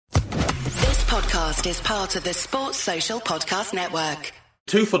podcast is part of the Sports Social Podcast Network.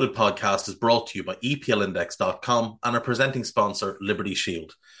 Two Footed Podcast is brought to you by EPLindex.com and our presenting sponsor, Liberty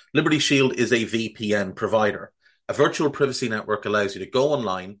Shield. Liberty Shield is a VPN provider. A virtual privacy network allows you to go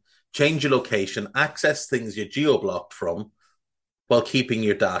online, change your location, access things you're geo-blocked from, while keeping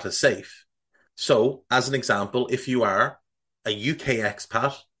your data safe. So, as an example, if you are a UK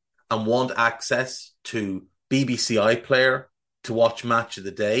expat and want access to BBC iPlayer to watch Match of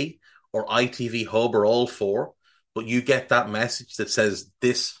the Day, or ITV Hub, or all four, but you get that message that says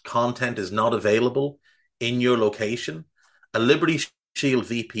this content is not available in your location, a Liberty Shield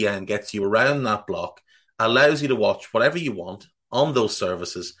VPN gets you around that block, allows you to watch whatever you want on those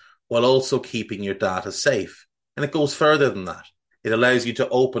services while also keeping your data safe. And it goes further than that. It allows you to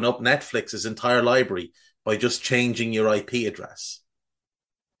open up Netflix's entire library by just changing your IP address.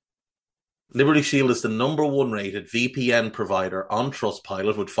 Liberty Shield is the number one rated VPN provider on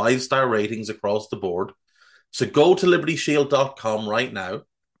Trustpilot with 5-star ratings across the board. So go to libertyshield.com right now,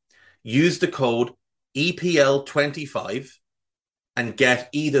 use the code EPL25 and get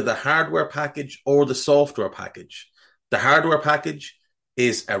either the hardware package or the software package. The hardware package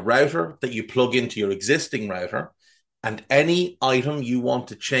is a router that you plug into your existing router, and any item you want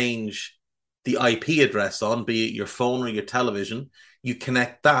to change the IP address on, be it your phone or your television, you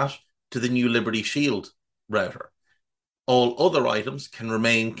connect that to the new Liberty Shield router. All other items can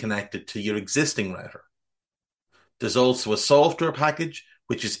remain connected to your existing router. There's also a software package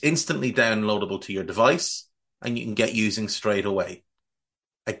which is instantly downloadable to your device and you can get using straight away.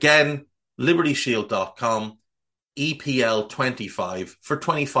 Again, libertyshield.com, EPL25 for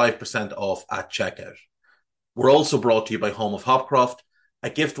 25% off at checkout. We're also brought to you by Home of Hopcroft, a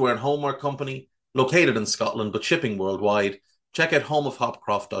giftware and homeware company located in Scotland but shipping worldwide. Check out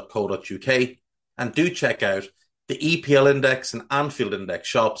homeofhopcroft.co.uk and do check out the EPL Index and Anfield Index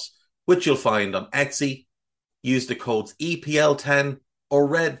shops, which you'll find on Etsy. Use the codes EPL10 or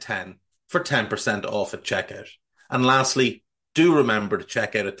RED10 for 10% off at checkout. And lastly, do remember to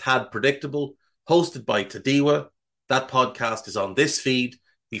check out A Tad Predictable, hosted by Tadiwa. That podcast is on this feed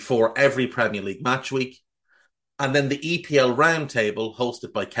before every Premier League match week. And then the EPL Roundtable,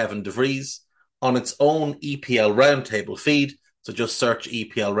 hosted by Kevin DeVries, on its own EPL Roundtable feed. So just search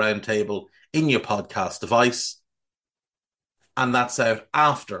EPL Roundtable in your podcast device. And that's out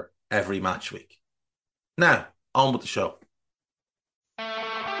after every match week. Now, on with the show.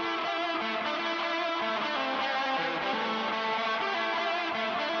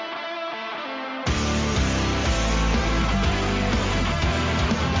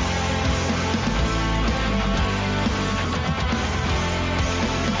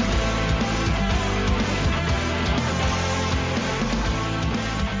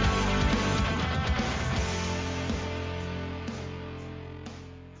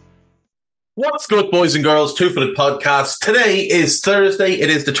 What's good, boys and girls? Two Footed Podcast. Today is Thursday. It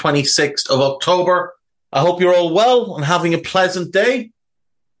is the 26th of October. I hope you're all well and having a pleasant day.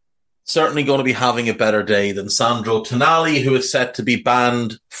 Certainly going to be having a better day than Sandro Tonali, who is set to be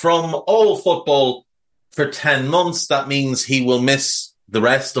banned from all football for 10 months. That means he will miss the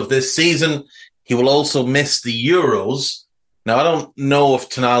rest of this season. He will also miss the Euros. Now, I don't know if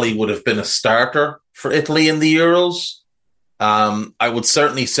Tonali would have been a starter for Italy in the Euros. I would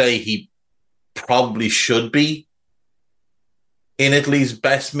certainly say he probably should be in Italy's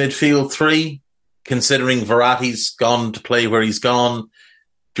best midfield three, considering Verratti's gone to play where he's gone.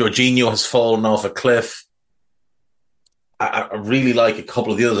 Jorginho has fallen off a cliff. I really like a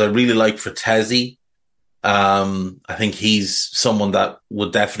couple of the others. I really like Frattesi. I think he's someone that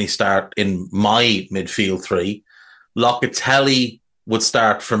would definitely start in my midfield three. Locatelli would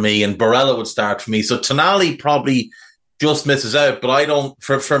start for me and Barella would start for me. So Tonali probably just misses out, but I don't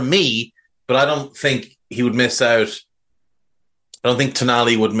think he would miss out. I don't think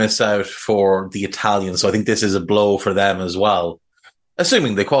Tonali would miss out for the Italians. So I think this is a blow for them as well,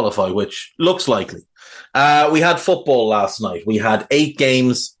 assuming they qualify, which looks likely. We had football last night. We had 8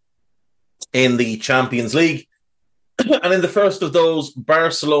 games in the Champions League. And in the first of those,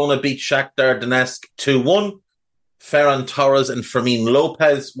 Barcelona beat Shakhtar Donetsk 2-1. Ferran Torres and Fermin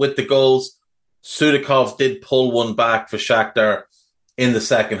Lopez with the goals. Sudikov did pull one back for Shakhtar in the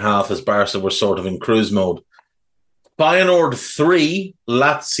second half as Barca were sort of in cruise mode. Feyenoord 3,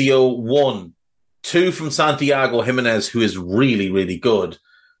 Lazio 1. 2 from Santiago Jimenez, who is really, really good.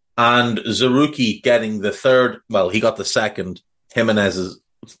 And Zerouki getting the third. Well, he got the second. Jimenez's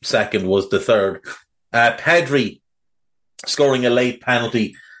second was the third. Pedri scoring a late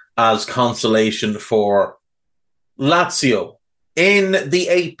penalty as consolation for Lazio. In the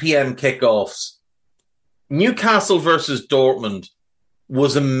 8 p.m. kickoffs, Newcastle versus Dortmund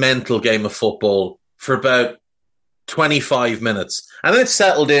was a mental game of football for about 25 minutes. And then it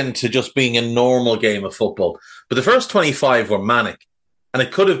settled into just being a normal game of football. But the first 25 were manic. And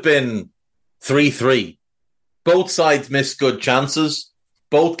it could have been 3-3. Both sides missed good chances.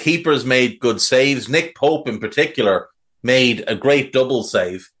 Both keepers made good saves. Nick Pope, in particular, made a great double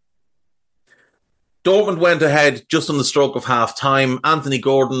save. Dortmund went ahead just on the stroke of half-time. Anthony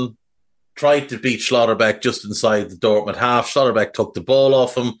Gordon tried to beat Schlotterbeck just inside the Dortmund half. Schlotterbeck took the ball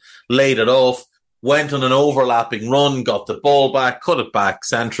off him, laid it off, went on an overlapping run, got the ball back, cut it back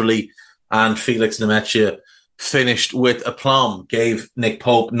centrally, and Felix Nemetschia finished with aplomb, gave Nick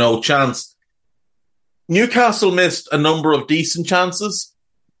Pope no chance. Newcastle missed a number of decent chances.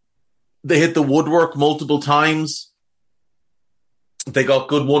 They hit the woodwork multiple times. They got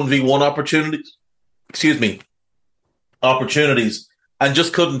good 1v1 opportunities, and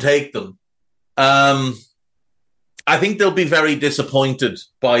just couldn't take them. I think they'll be very disappointed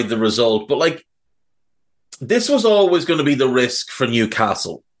by the result, but this was always going to be the risk for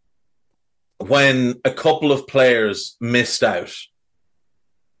Newcastle when a couple of players missed out.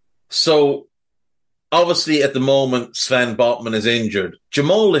 So obviously at the moment Sven Botman is injured.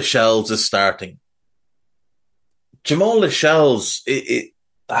 Jamal Lascelles is starting. Jamal Lascelles it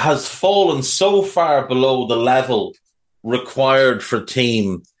has fallen so far below the level required for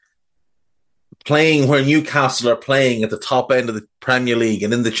team playing where Newcastle are playing at the top end of the Premier League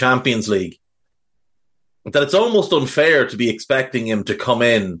and in the Champions League that it's almost unfair to be expecting him to come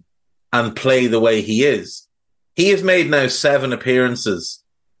in and play the way he is. He has made now 7 appearances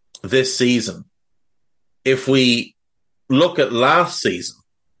this season. If we look at last season,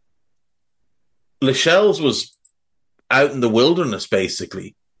 Lascelles was out in the wilderness,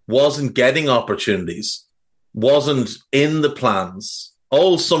 basically, wasn't getting opportunities, wasn't in the plans.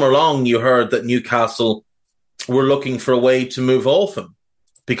 All summer long, you heard that Newcastle were looking for a way to move off him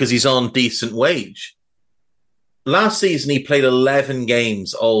because he's on decent wage. Last season, he played 11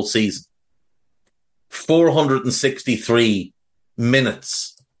 games all season, 463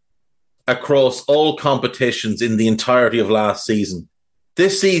 minutes across all competitions in the entirety of last season.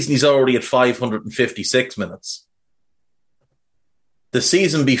 This season, he's already at 556 minutes. The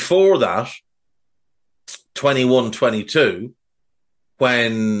season before that, 21-22,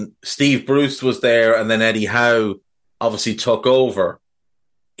 when Steve Bruce was there and then Eddie Howe obviously took over,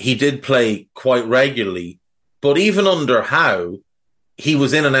 he did play quite regularly. But even under Howe, he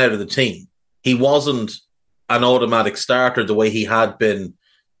was in and out of the team. He wasn't an automatic starter the way he had been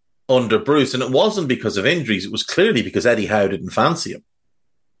under Bruce. And it wasn't because of injuries. It was clearly because Eddie Howe didn't fancy him.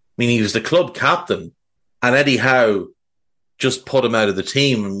 I mean, he was the club captain, and Eddie Howe just put him out of the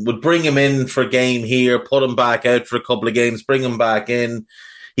team and would bring him in for a game here, put him back out for a couple of games, bring him back in.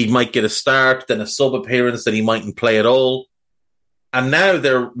 He might get a start, then a sub appearance, then he mightn't play at all. And now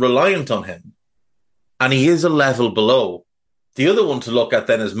they're reliant on him. And he is a level below. The other one to look at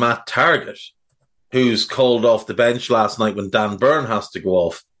then is Matt Targett, who's called off the bench last night when Dan Burn has to go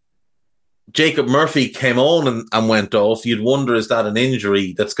off. Jacob Murphy came on and went off. You'd wonder, is that an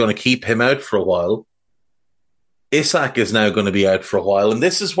injury that's going to keep him out for a while? Isak is now going to be out for a while. And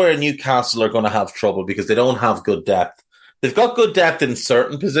this is where Newcastle are going to have trouble because they don't have good depth. They've got good depth in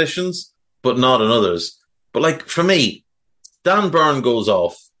certain positions, but not in others. But for me, Dan Burn goes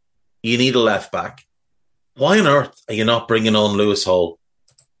off. You need a left back. Why on earth are you not bringing on Lewis Hall?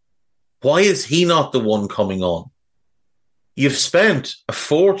 Why is he not the one coming on? You've spent a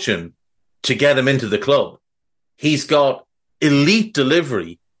fortune to get him into the club. He's got elite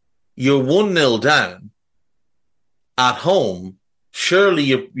delivery. You're 1-0 down at home. Surely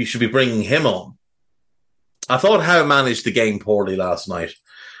you should be bringing him on. I thought Howe managed the game poorly last night.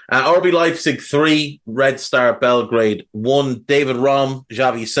 RB Leipzig 3, Red Star Belgrade 1. David Raum,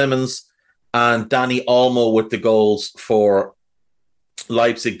 Xavi Simons, and Danny Olmo with the goals for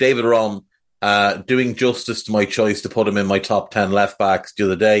Leipzig. David Raum doing justice to my choice to put him in my top 10 left backs the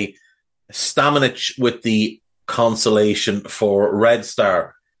other day. Stamenic with the consolation for Red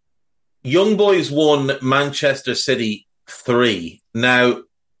Star. Young Boys 1, Manchester City 3. Now,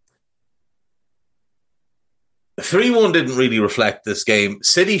 3-1 didn't really reflect this game.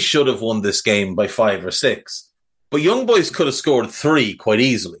 City should have won this game by 5 or 6. But Young Boys could have scored 3 quite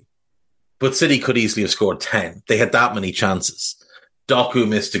easily. But City could easily have scored 10. They had that many chances. Doku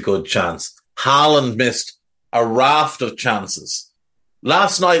missed a good chance. Haaland missed a raft of chances.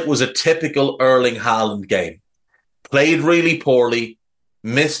 Last night was a typical Erling Haaland game. Played really poorly,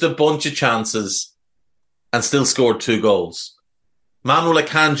 missed a bunch of chances, and still scored 2 goals. Manuel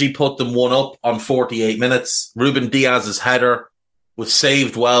Akanji put them 1-up on 48 minutes. Ruben Diaz's header was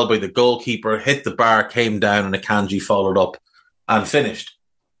saved well by the goalkeeper, hit the bar, came down, and Akanji followed up and finished.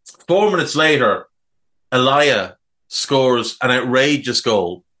 4 minutes later, Elia scores an outrageous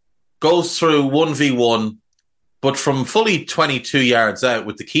goal, goes through 1v1, but from fully 22 yards out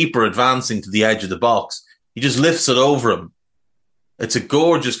with the keeper advancing to the edge of the box, he just lifts it over him. It's a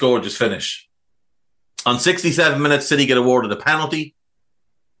gorgeous, gorgeous finish. On 67 minutes, City get awarded a penalty.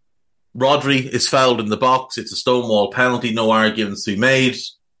 Rodri is fouled in the box. It's a stonewall penalty, no arguments to be made.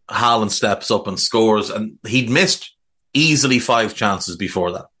 Haaland steps up and scores, and he'd missed easily 5 chances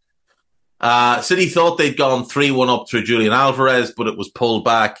before that. City thought they'd gone 3-1 up through Julian Alvarez, but it was pulled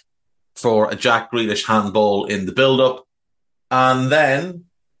back for a Jack Grealish handball in the build-up. And then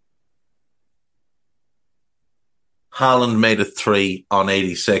Haaland made it 3 on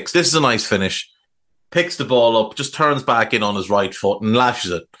 86. This is a nice finish. Picks the ball up, just turns back in on his right foot and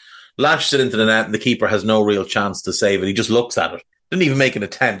lashes it. Lashes it into the net, and the keeper has no real chance to save it. He just looks at it. Didn't even make an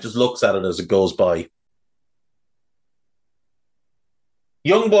attempt, just looks at it as it goes by.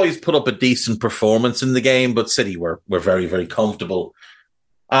 Young boys put up a decent performance in the game, but City were very, very comfortable.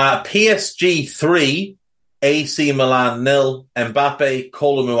 PSG 3, AC Milan 0, Mbappe,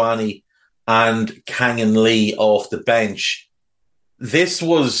 Kolo Muani, and Kang-in Lee off the bench. This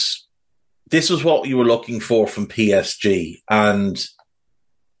was what you were looking for from PSG. And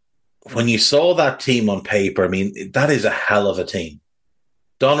when you saw that team on paper, I mean, that is a hell of a team.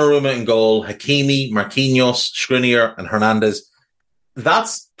 Donnarumma in goal, Hakimi, Marquinhos, Skriniar, and Hernandez.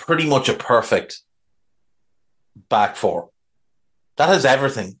 That's pretty much a perfect back four. That has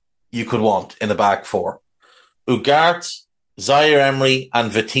everything you could want in a back four. Ugarte, Zaire Emery,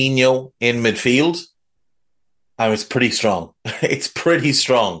 and Vitinho in midfield. And it's pretty strong. It's pretty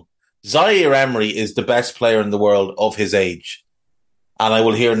strong. Zaire Emery is the best player in the world of his age. And I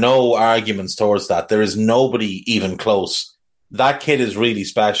will hear no arguments towards that. There is nobody even close. That kid is really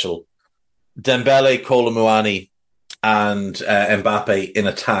special. Dembele, Kolo Muani, and Mbappe in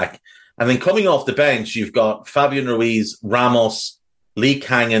attack. And then coming off the bench, you've got Fabian Ruiz, Ramos, Lee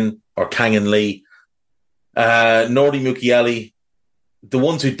Kang-in, or Kang-in Lee, Nordi Mukiele. The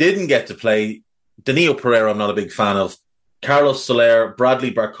ones who didn't get to play, Danilo Pereira, I'm not a big fan of. Carlos Soler,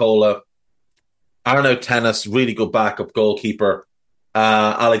 Bradley Barcola, Arnaud Tenas, really good backup goalkeeper.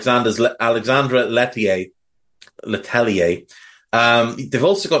 Alexandre Letelier. They've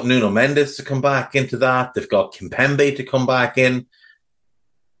also got Nuno Mendes to come back into that. They've got Kimpembe to come back in.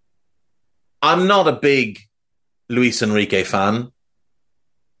 I'm not a big Luis Enrique fan.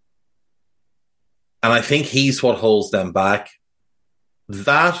 And I think he's what holds them back.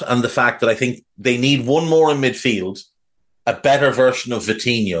 That and the fact that I think they need one more in midfield, a better version of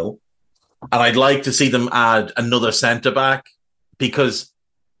Vitinho. And I'd like to see them add another centre-back because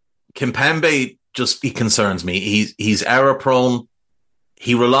Kimpembe he concerns me. He's error-prone.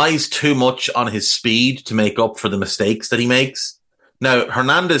 He relies too much on his speed to make up for the mistakes that he makes. Now,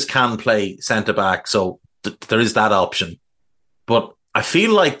 Hernandez can play centre-back, so there is that option. But I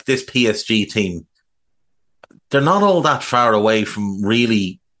feel like this PSG team, they're not all that far away from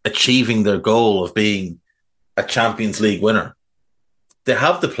really achieving their goal of being a Champions League winner. They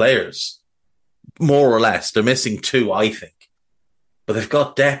have the players, more or less. They're missing 2, I think. But they've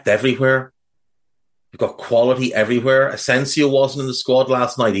got depth everywhere. They've got quality everywhere. Asensio wasn't in the squad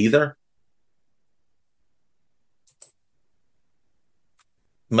last night either.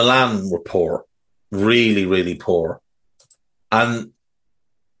 Milan were poor. Really, really poor. And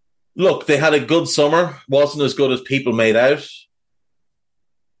look, they had a good summer. Wasn't as good as people made out.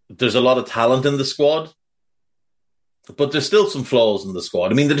 There's a lot of talent in the squad. But there's still some flaws in the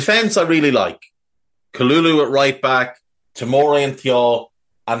squad. I mean, the defence I really like. Kalulu at right back, Tomori and Thiaw,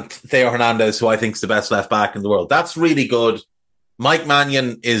 and Theo Hernandez, who I think is the best left back in the world. That's really good. Mike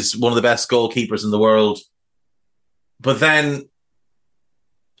Maignan is one of the best goalkeepers in the world. But then,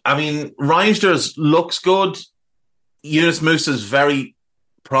 I mean, Reinders looks good. Yunus Musa is very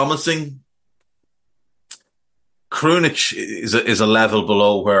promising. Krunic is a level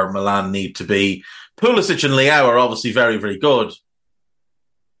below where Milan need to be. Pulisic and Leao are obviously very, very good.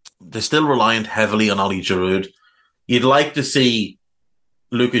 They're still reliant heavily on Oli Giroud. You'd like to see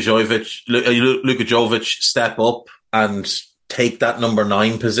Luka Jovic step up and take that number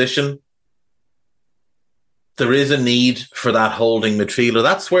 9 position. There is a need for that holding midfielder.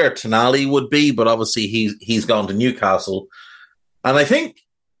 That's where Tonali would be, but obviously he's gone to Newcastle. And I think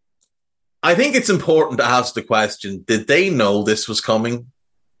it's important to ask the question, did they know this was coming?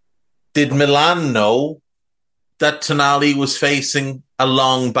 Did Milan know that Tonali was facing a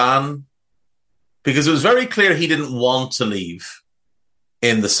long ban? Because it was very clear he didn't want to leave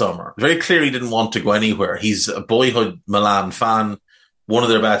in the summer. Very clear he didn't want to go anywhere. He's a boyhood Milan fan, one of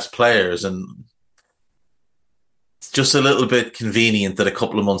their best players. And just a little bit convenient that a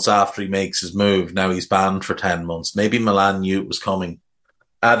couple of months after he makes his move, now he's banned for 10 months. Maybe Milan knew it was coming.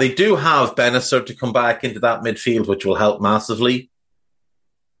 They do have Benacer to come back into that midfield, which will help massively.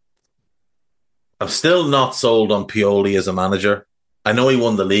 I'm still not sold on Pioli as a manager. I know he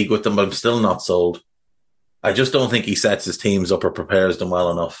won the league with them, but I'm still not sold. I just don't think he sets his teams up or prepares them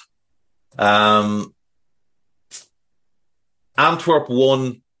well enough. Antwerp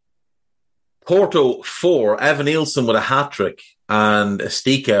won, Porto 4, Evan Nielsen with a hat-trick and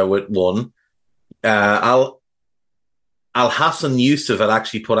Estika with 1. Al-Hassan Yusuf had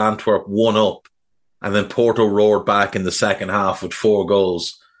actually put Antwerp 1 up, and then Porto roared back in the second half with 4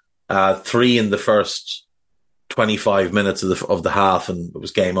 goals, 3 in the first 25 minutes of the half, and it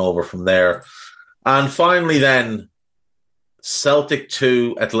was game over from there. And finally then, Celtic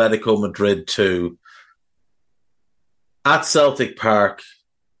 2, Atletico Madrid 2. At Celtic Park,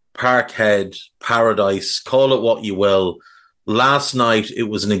 Parkhead, Paradise, call it what you will. Last night, it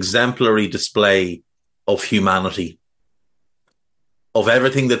was an exemplary display of humanity, of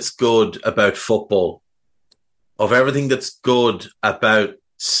everything that's good about football, of everything that's good about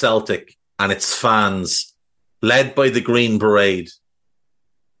Celtic and its fans, led by the Green Parade.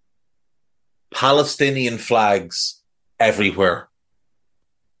 Palestinian flags everywhere.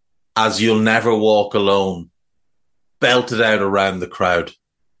 As You'll Never Walk Alone, belted out around the crowd.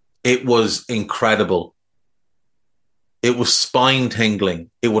 It was incredible. It was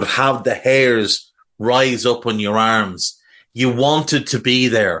spine-tingling. It would have the hairs rise up on your arms. You wanted to be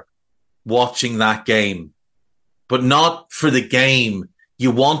there watching that game, but not for the game.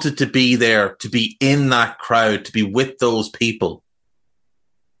 You wanted to be there, to be in that crowd, to be with those people.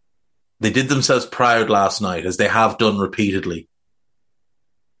 They did themselves proud last night, as they have done repeatedly.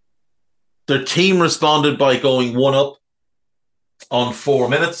 Their team responded by going 1 up on 4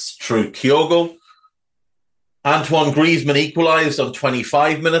 minutes through Kyogo. Antoine Griezmann equalised on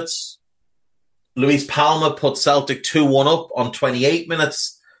 25 minutes. Luis Palma put Celtic 2-1 up on 28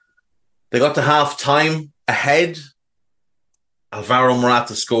 minutes. They got to half-time ahead. Alvaro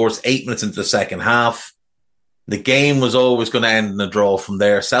Morata scores 8 minutes into the second half. The game was always going to end in a draw from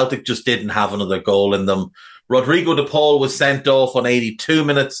there. Celtic just didn't have another goal in them. Rodrigo de Paul was sent off on 82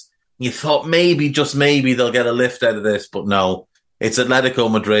 minutes. You thought maybe, just maybe, they'll get a lift out of this, but no. It's Atletico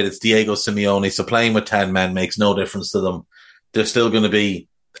Madrid. It's Diego Simeone. So playing with 10 men makes no difference to them. They're still going to be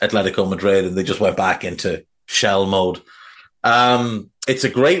Atletico Madrid, and they just went back into shell mode. It's a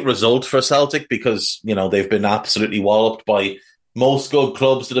great result for Celtic because, you know, they've been absolutely walloped by most good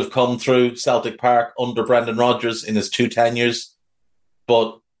clubs that have come through Celtic Park under Brendan Rodgers in his 2 tenures.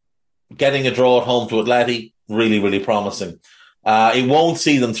 But getting a draw at home to Atleti, really, really promising. It won't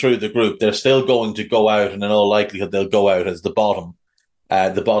see them through the group. They're still going to go out, and in all likelihood, they'll go out as the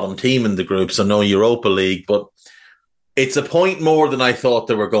bottom team in the group, so no Europa League. But it's a point more than I thought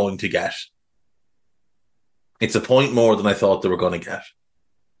they were going to get. It's a point more than I thought they were going to get.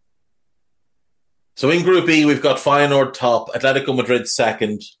 So in Group E, we've got Feyenoord top, Atletico Madrid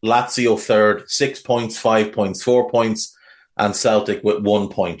second, Lazio third, 6 points, 5 points, 4 points, and Celtic with 1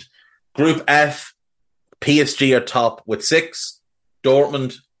 point. Group F, PSG are top with 6.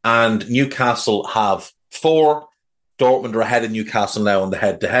 Dortmund and Newcastle have 4. Dortmund are ahead of Newcastle now on the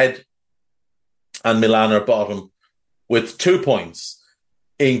head-to-head. And Milan are bottom with 2 points.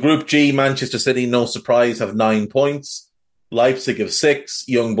 In Group G, Manchester City, no surprise, have 9 points. Leipzig have 6.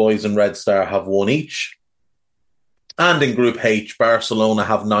 Young Boys and Red Star have 1 each. And in Group H, Barcelona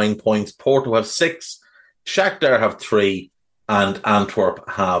have 9 points. Porto have 6. Shakhtar have 3. And Antwerp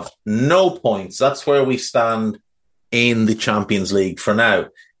have no points. That's where we stand in the Champions League for now.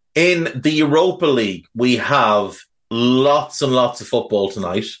 In the Europa League, we have lots and lots of football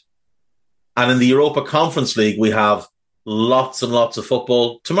tonight. And in the Europa Conference League, we have lots and lots of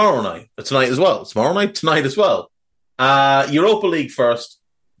football tonight as well. Tonight as well. Europa League first.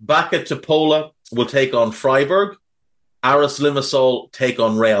 Baka Topola will take on Freiburg. Aris Limassol take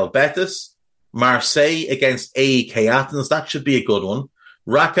on Real Betis. Marseille against AEK Athens. That should be a good one.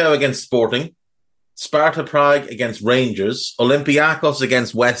 Rakow against Sporting. Sparta Prague against Rangers. Olympiacos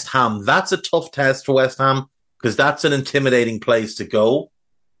against West Ham. That's a tough test for West Ham because that's an intimidating place to go.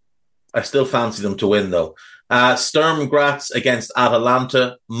 I still fancy them to win, though. Sturm Graz against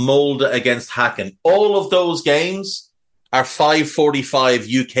Atalanta. Molde against Hacken. All of those games are 5:45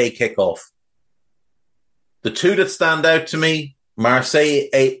 UK kickoff. The two that stand out to me, Marseille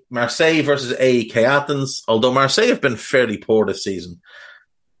versus AEK Athens, although Marseille have been fairly poor this season.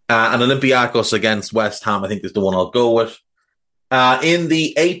 And Olympiacos against West Ham, I think, is the one I'll go with. In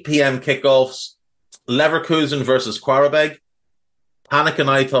the 8 p.m. kickoffs, Leverkusen versus Qarabag,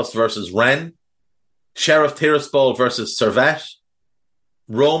 Panathinaikos versus Rennes, Sheriff Tiraspol versus Servette,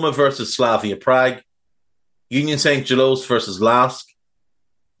 Roma versus Slavia Prague, Union Saint-Gilloise versus Lask,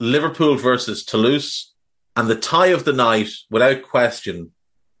 Liverpool versus Toulouse, and the tie of the night, without question,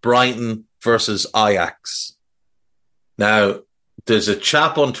 Brighton versus Ajax. Now, there's a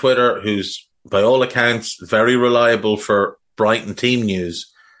chap on Twitter who's, by all accounts, very reliable for Brighton team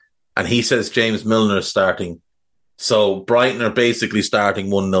news, and he says James Milner is starting. So Brighton are basically starting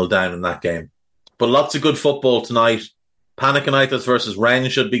 1-0 down in that game. But lots of good football tonight. Panathinaikos versus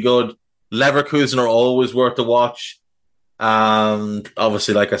Rennes should be good. Leverkusen are always worth a watch. And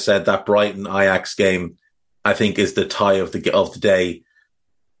obviously, like I said, that Brighton-Ajax game, I think, is the tie of the day.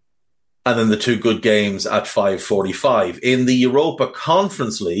 And then the two good games at 5:45. In the Europa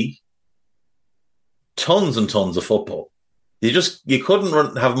Conference League, tons and tons of football. You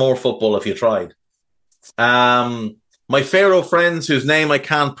couldn't have more football if you tried. My Pharaoh friends, whose name I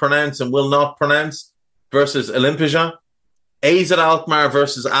can't pronounce and will not pronounce, versus Olympia. AZ Alkmaar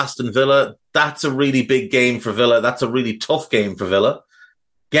versus Aston Villa. That's a really big game for Villa. That's a really tough game for Villa.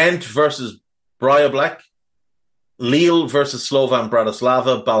 Ghent versus Bryablek. Lille versus Slovan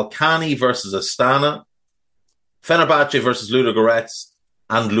Bratislava. Balkany versus Astana. Fenerbahce versus Ludogorets.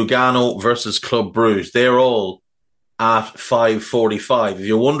 And Lugano versus Club Brugge. They're all at 5:45. If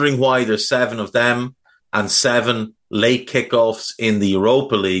you're wondering why there's 7 of them and 7 late kickoffs in the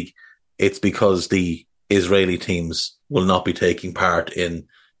Europa League, it's because the Israeli teams will not be taking part in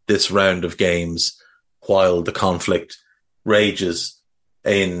this round of games while the conflict rages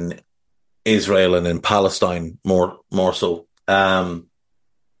in Israel and in Palestine more so. 8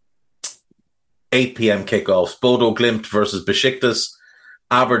 p.m. kickoffs. Bodo Glimt versus Besiktas.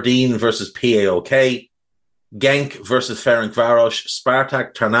 Aberdeen versus PAOK. Genk versus Ferencváros.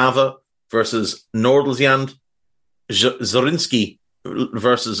 Spartak Trnava versus Nordsjælland. Zrinski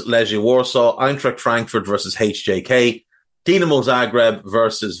versus Legia Warsaw, Eintracht Frankfurt versus HJK, Dinamo Zagreb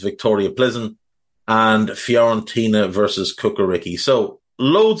versus Victoria Plzeň, and Fiorentina versus Kukuriki. So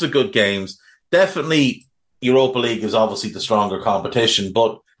loads of good games. Definitely Europa League is obviously the stronger competition,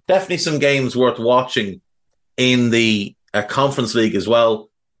 but definitely some games worth watching in the Conference League as well.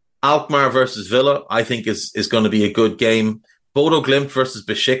 Alkmaar versus Villa, I think is going to be a good game. Bodo Glimt versus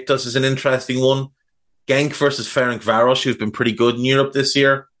Besiktas is an interesting one. Genk versus Ferencváros, who've been pretty good in Europe this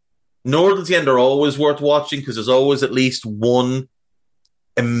year. Nordsjælland are always worth watching because there's always at least one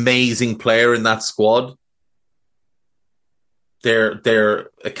amazing player in that squad. Their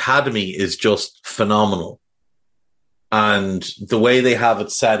academy is just phenomenal. And the way they have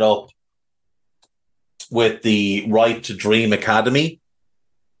it set up with the Right to Dream Academy,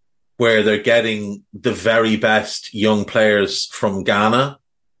 where they're getting the very best young players from Ghana,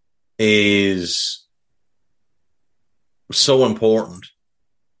 is so important.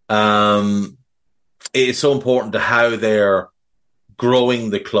 It's so important to how they're growing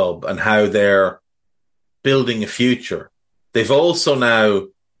the club and how they're building a future. They've also now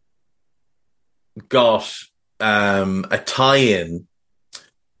got a tie-in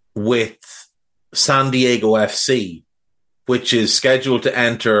with San Diego FC, which is scheduled to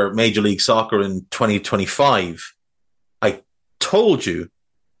enter Major League Soccer in 2025. I told you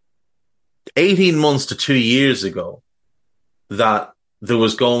 18 months to 2 years ago that there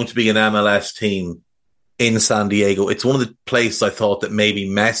was going to be an MLS team in San Diego. It's one of the places I thought that maybe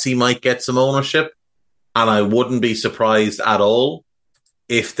Messi might get some ownership, and I wouldn't be surprised at all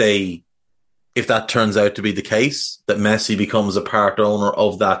if that turns out to be the case, that Messi becomes a part owner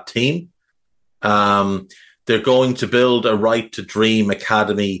of that team. They're going to build a Right to Dream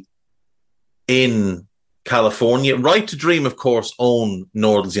Academy in California. Right to Dream, of course, own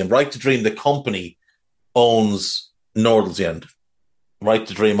Nordsjælland. Right to Dream, the company, owns Nordsjælland. Right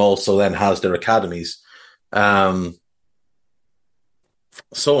to Dream also then has their academies. So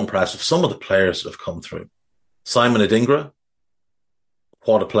impressive. Some of the players that have come through. Simon Adingra,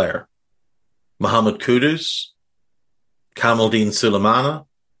 what a player. Mohamed Kudus, Kamaldeen Sulemana,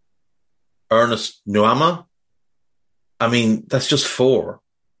 Ernest Nuama. I mean, that's just 4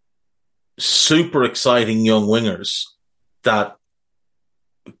 super exciting young wingers that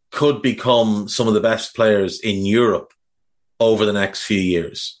could become some of the best players in Europe over the next few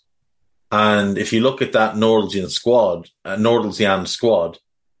years. And if you look at that Nordsjælland squad,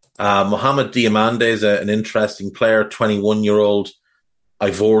 Mohamed Diamande is an interesting player, 21-year-old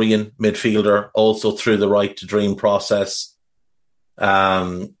Ivorian midfielder, also through the Right to Dream process.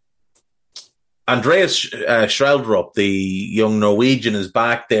 Andreas Schreldrup, the young Norwegian, is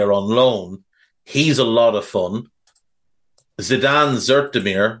back there on loan. He's a lot of fun. Zidane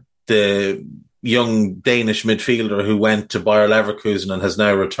Zertemir, the young Danish midfielder who went to Bayer Leverkusen and has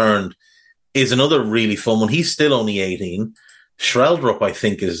now returned, is another really fun one. He's still only 18. Schreldrup, I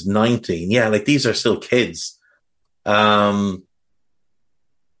think, is 19. Yeah, like these are still kids. Mario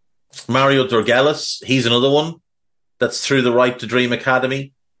Dorgelis, he's another one that's through the Right to Dream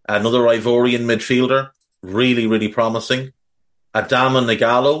Academy. Another Ivorian midfielder. Really, really promising. Adama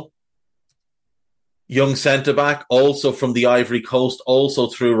Nagalo, young centre-back, also from the Ivory Coast, also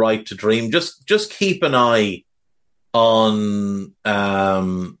through Right to Dream. Just keep an eye on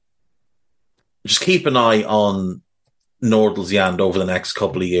Nordelsjand over the next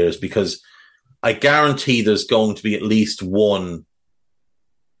couple of years, because I guarantee there's going to be at least one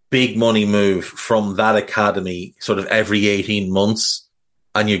big money move from that academy sort of every 18 months.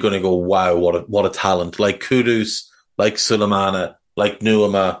 And you're going to go, wow, what a talent. Like Kudus, like Sulemana, like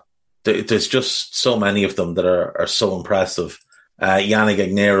Nuama. There's just so many of them that are so impressive. Yannick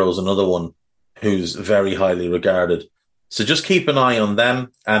Agnero is another one who's very highly regarded. So just keep an eye on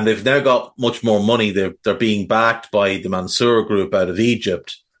them. And they've now got much more money. They're being backed by the Mansour Group out of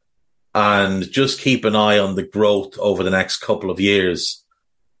Egypt. And just keep an eye on the growth over the next couple of years,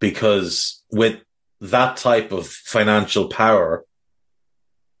 because with that type of financial power,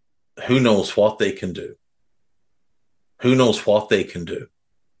 who knows what they can do? Who knows what they can do?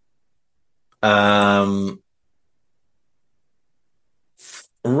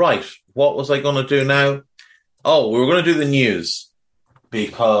 Right. What was I going to do now? Oh, we were going to do the news,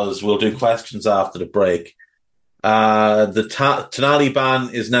 because we'll do questions after the break. The Tonali ban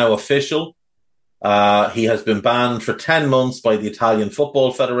is now official. He has been banned for 10 months by the Italian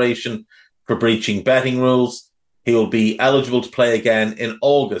Football Federation for breaching betting rules. He will be eligible to play again in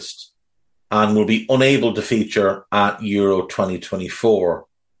August and will be unable to feature at Euro 2024.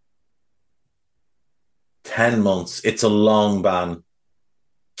 10 months. It's a long ban.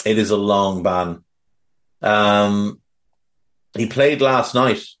 It is a long ban. He played last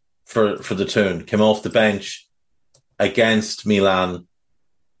night for the Toon, came off the bench against Milan,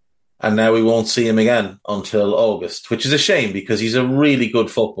 and now we won't see him again until August, which is a shame, because he's a really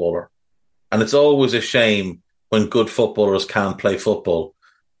good footballer. And it's always a shame when good footballers can't play football.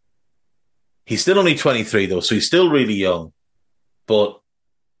 He's still only 23, though, so he's still really young. But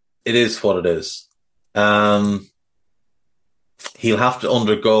it is what it is. He'll have to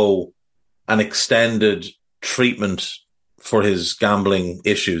undergo an extended treatment for his gambling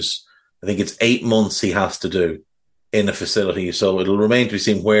issues. I think it's 8 months he has to do in a facility. So it'll remain to be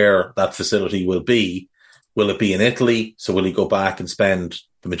seen where that facility will be. Will it be in Italy? So will he go back and spend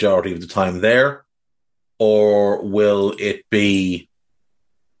the majority of the time there? Or will it be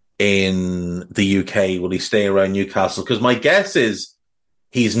in the UK? Will he stay around Newcastle? Because my guess is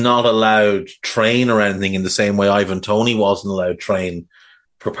he's not allowed train or anything in the same way Ivan Toney wasn't allowed train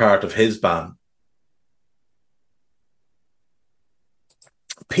for part of his ban.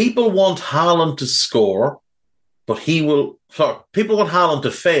 People want Haaland to score, but he will... Sorry, people want Haaland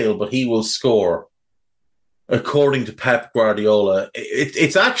to fail, but he will score, according to Pep Guardiola.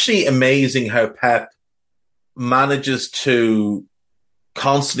 It's actually amazing how Pep manages to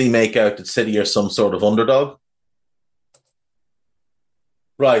constantly make out that City are some sort of underdog.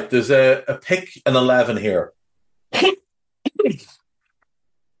 Right, there's a pick an 11 here.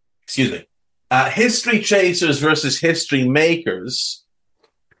 Excuse me. History chasers versus history makers.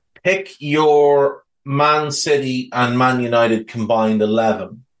 Pick your Man City and Man United combined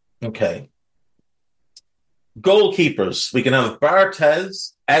 11. Okay. Goalkeepers. We can have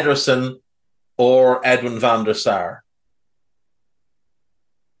Barthez, Ederson, or Edwin van der Sar.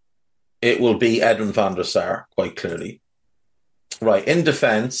 It will be Edwin van der Sar, quite clearly. Right, in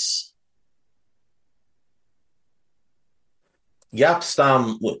defence, Jaap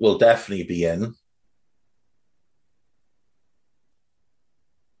Stam will definitely be in.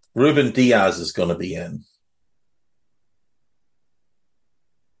 Ruben Diaz is going to be in.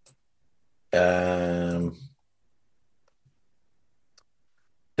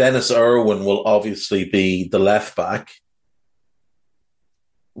 Dennis Irwin will obviously be the left back.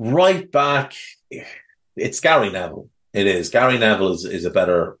 Right back, it's Gary Neville. It is. Gary Neville was a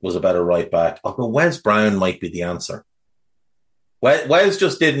better right back. Although Wes Brown might be the answer. Wes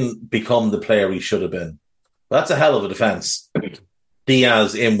just didn't become the player he should have been. That's a hell of a defence.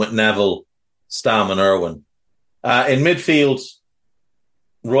 Diaz in with Neville, Stam and Irwin. In midfield,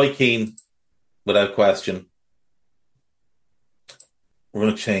 Roy Keane, without question. We're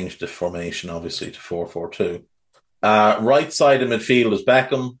going to change the formation, obviously, to 4-4-2. Right side of midfield is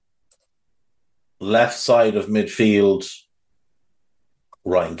Beckham. Left side of midfield,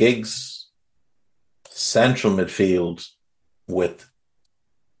 Ryan Giggs. Central midfield with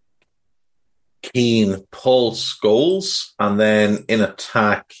Keane, Paul Scholes. And then in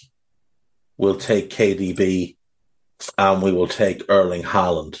attack, will take KDB, and we will take Erling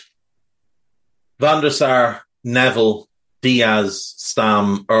Haaland. Van der Sar, Neville, Diaz,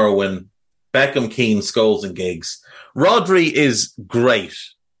 Stam, Irwin, Beckham, Keane, Scholes and Giggs. Rodri is great,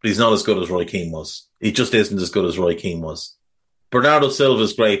 but he's not as good as Roy Keane was. He just isn't as good as Roy Keane was. Bernardo Silva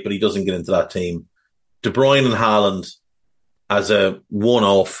is great, but he doesn't get into that team. De Bruyne and Haaland as a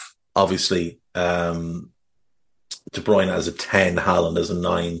one-off, obviously. De Bruyne as a 10, Haaland as a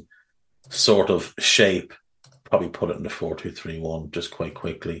 9 sort of shape. Probably put it in the 4-2-3-1 just quite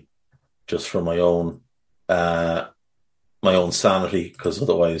quickly, just for my own sanity, because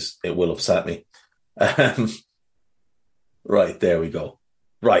otherwise it will upset me. Right, there we go.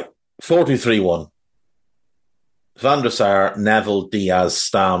 Right, 4-2-3-1. Van der Sar, Neville, Diaz,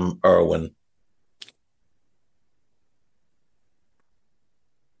 Stam, Irwin.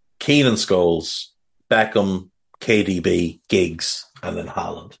 Keane and Scholes, Beckham, KDB, Giggs, and then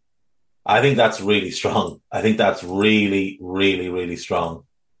Haaland. I think that's really strong. I think that's really, really, really strong.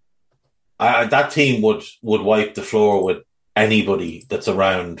 That team would wipe the floor with anybody that's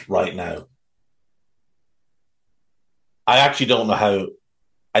around right now. I actually don't know how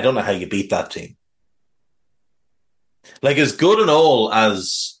you beat that team. Like, as good and all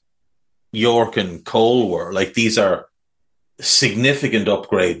as York and Cole were, like, these are significant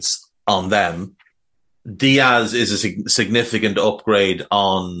upgrades on them. Diaz is a significant upgrade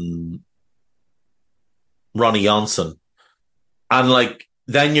on Ronnie Johnson. And, like,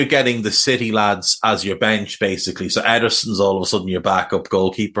 then you're getting the City lads as your bench, basically. So Ederson's all of a sudden your backup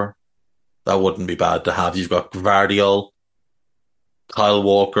goalkeeper. That wouldn't be bad to have. You've got Gvardiol, Kyle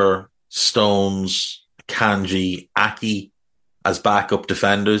Walker, Stones, Kanji, Aki as backup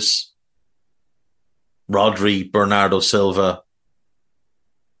defenders. Rodri, Bernardo Silva,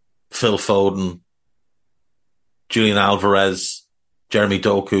 Phil Foden, Julian Alvarez, Jeremy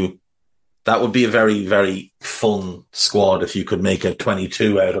Doku. That would be a very, very fun squad if you could make a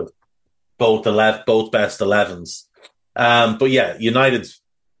 22 out of both best 11s. But yeah, United's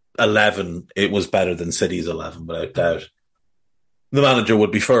 11, it was better than City's 11, without doubt. The manager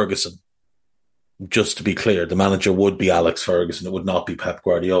would be Ferguson. Just to be clear, the manager would be Alex Ferguson. It would not be Pep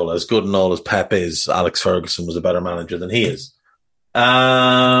Guardiola. As good and all as Pep is, Alex Ferguson was a better manager than he is. Where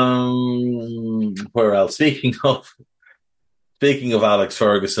else? Speaking of Alex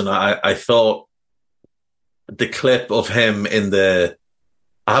Ferguson, I thought the clip of him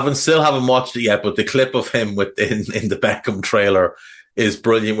still haven't watched it yet, but the clip of him in the Beckham trailer is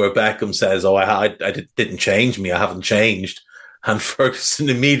brilliant, where Beckham says, I didn't change me. I haven't changed. And Ferguson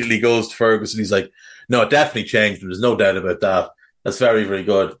immediately goes to Ferguson. He's like, no, it definitely changed. There's no doubt about that. That's very, very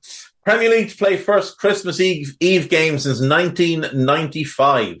good. Premier League to play first Christmas Eve game since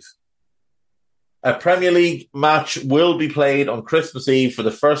 1995. A Premier League match will be played on Christmas Eve for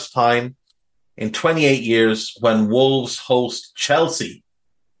the first time in 28 years when Wolves host Chelsea.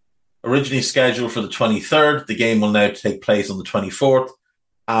 Originally scheduled for the 23rd, the game will now take place on the 24th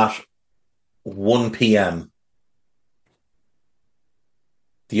at 1 p.m.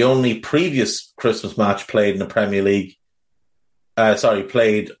 The only previous Christmas match played in the Premier League,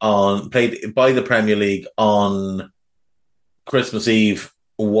 played by the Premier League on Christmas Eve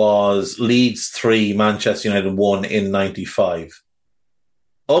was Leeds 3, Manchester United 1 in 95.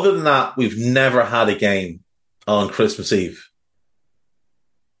 Other than that, we've never had a game on Christmas Eve.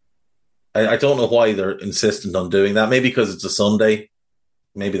 I don't know why they're insistent on doing that. Maybe because it's a Sunday.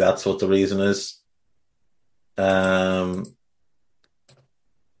 Maybe that's what the reason is.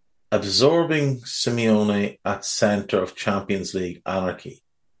 Absorbing Simeone at centre of Champions League anarchy.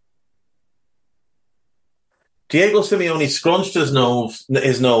 Diego Simeone scrunched his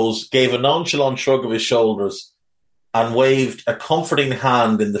nose, gave a nonchalant shrug of his shoulders, and waved a comforting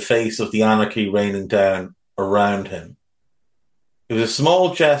hand in the face of the anarchy raining down around him. It was a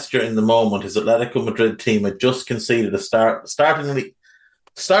small gesture in the moment. His Atletico Madrid team had just conceded a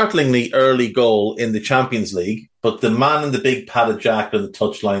startlingly early goal in the Champions League, but the man in the big padded jacket on the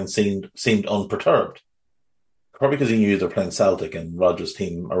touchline seemed unperturbed. Probably because he knew they're playing Celtic and Rodgers'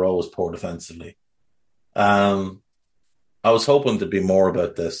 team are always poor defensively. I was hoping there'd be more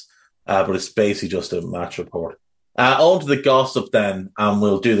about this, but it's basically just a match report. On to the gossip then, and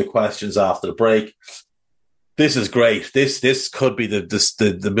we'll do the questions after the break. This is great. This could be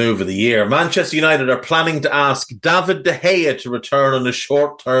the move of the year. Manchester United are planning to ask David De Gea to return on a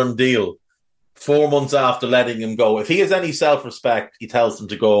short-term deal 4 months after letting him go. If he has any self-respect, he tells them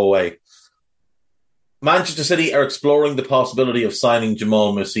to go away. Manchester City are exploring the possibility of signing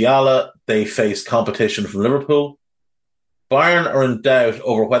Jamal Musiala. They face competition from Liverpool. Bayern are in doubt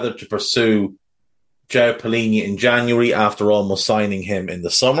over whether to pursue João Palhinha in January after almost signing him in the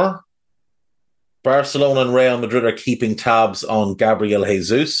summer. Barcelona and Real Madrid are keeping tabs on Gabriel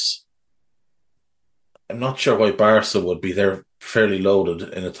Jesus. I'm not sure why Barca would be. They're fairly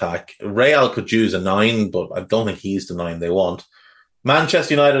loaded in attack. Real could use a 9, but I don't think he's the 9 they want.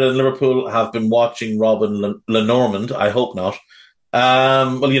 Manchester United and Liverpool have been watching Robin Lenormand. I hope not.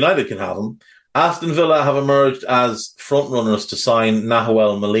 Well, United can have him. Aston Villa have emerged as frontrunners to sign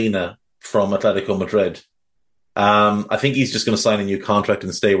Nahuel Molina from Atletico Madrid. I think he's just going to sign a new contract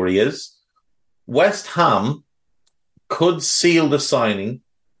and stay where he is. West Ham could seal the signing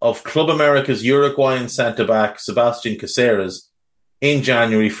of Club America's Uruguayan centre-back Sebastian Caceres in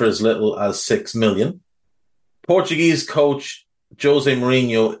January for as little as $6 million. Portuguese coach Jose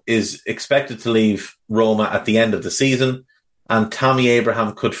Mourinho is expected to leave Roma at the end of the season, and Tammy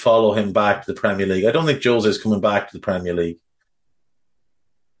Abraham could follow him back to the Premier League. I don't think Jose is coming back to the Premier League.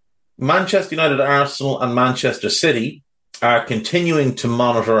 Manchester United, Arsenal, and Manchester City are continuing to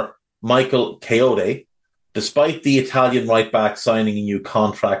monitor Michael Kayode, despite the Italian right-back signing a new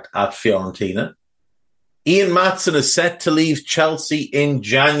contract at Fiorentina. Ian Maatsen is set to leave Chelsea in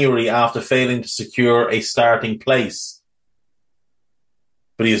January after failing to secure a starting place.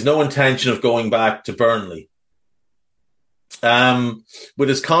 But he has no intention of going back to Burnley. With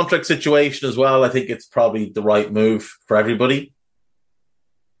his contract situation as well, I think it's probably the right move for everybody.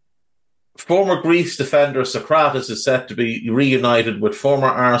 Former Greece defender Socrates is set to be reunited with former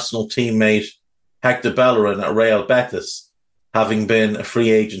Arsenal teammate Hector Bellerin at Real Betis, having been a free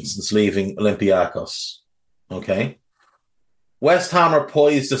agent since leaving Olympiacos. Okay. West Ham are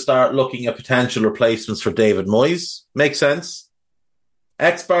poised to start looking at potential replacements for David Moyes. Makes sense.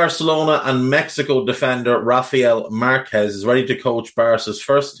 Ex-Barcelona and Mexico defender Rafael Marquez is ready to coach Barca's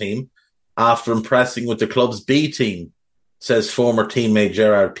first team after impressing with the club's B team, says former teammate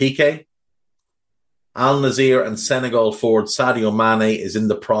Gerard Piqué. Al Nassr and Senegal forward Sadio Mane is in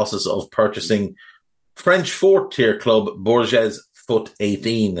the process of purchasing French fourth-tier club Bourges Foot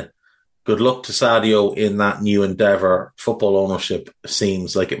 18. Good luck to Sadio in that new endeavour. Football ownership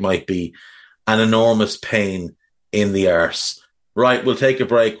seems like it might be an enormous pain in the arse. Right, we'll take a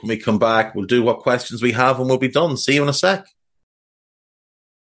break. When we come back, we'll do what questions we have and we'll be done. See you in a sec.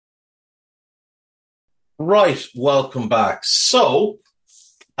 Right, welcome back. So,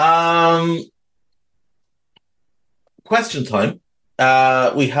 question time.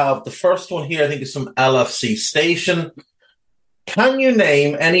 We have the first one here, I think is from LFC Station. Can you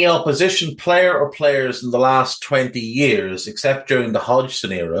name any opposition player or players in the last 20 years, except during the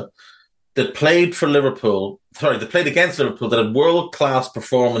Hodgson era, that played against Liverpool that had world-class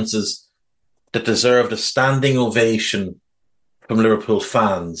performances that deserved a standing ovation from Liverpool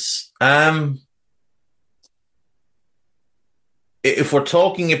fans? If we're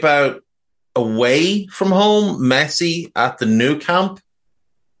talking about away from home, Messi at the Nou Camp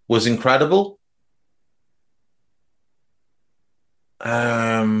was incredible.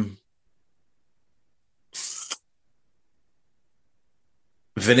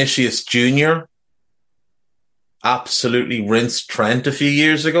 Vinicius Jr. absolutely rinsed Trent a few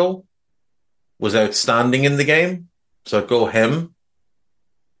years ago. Was outstanding in the game. So I'd go him.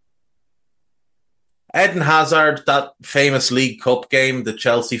 Eden Hazard, that famous League Cup game that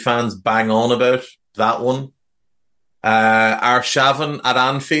Chelsea fans bang on about, that one. Arshavin at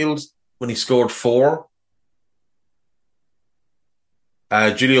Anfield when he scored 4.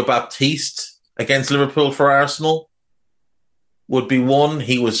 Julio Baptiste against Liverpool for Arsenal would be one.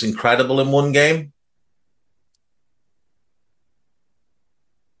 He was incredible in one game.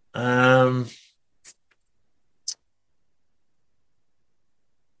 I'm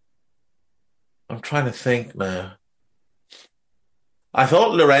trying to think now. I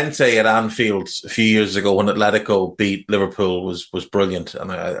thought Llorente at Anfield a few years ago when Atletico beat Liverpool was brilliant,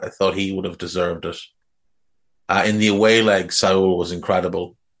 and I thought he would have deserved it. In the away leg, Saul was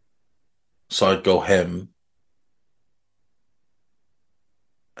incredible. So I'd go him.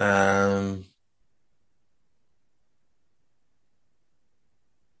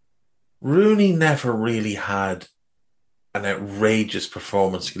 Rooney never really had an outrageous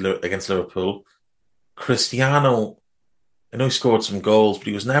performance against Liverpool. Cristiano, I know he scored some goals, but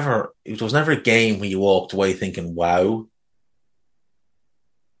it was never a game where you walked away thinking, wow.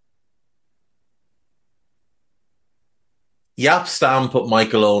 Jaap Stam put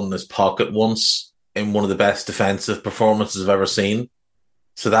Michael Owen in his pocket once in one of the best defensive performances I've ever seen.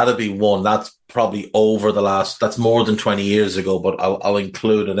 So that'd be one. That's probably over that's more than 20 years ago, but I'll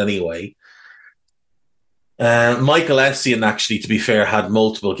include it anyway. Michael Essien, actually, to be fair, had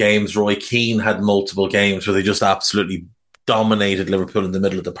multiple games. Roy Keane had multiple games where they just absolutely dominated Liverpool in the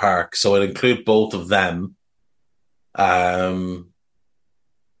middle of the park. So I'd include both of them.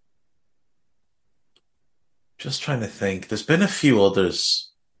 Just trying to think. There's been a few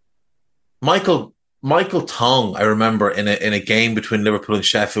others. Michael Tong, I remember in a game between Liverpool and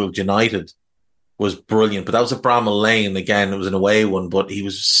Sheffield United, was brilliant. But that was at Bramall Lane again. It was an away one, but he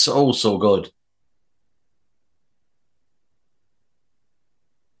was so good.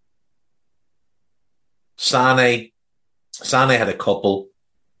 Sane had a couple.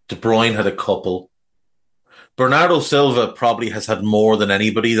 De Bruyne had a couple. Bernardo Silva probably has had more than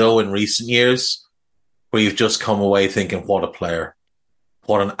anybody, though, in recent years, where you've just come away thinking, what a player.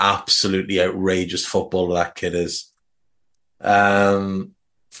 What an absolutely outrageous footballer that kid is. There's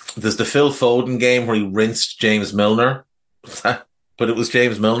the Phil Foden game where he rinsed James Milner, but it was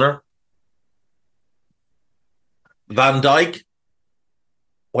James Milner. Van Dijk,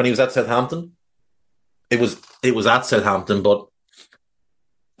 when he was at Southampton, it was at Southampton, but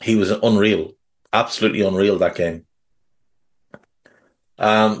he was unreal. Absolutely unreal, that game.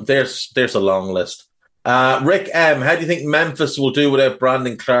 There's a long list. Rick M., how do you think Memphis will do without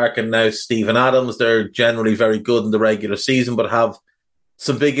Brandon Clark and now Steven Adams? They're generally very good in the regular season, but have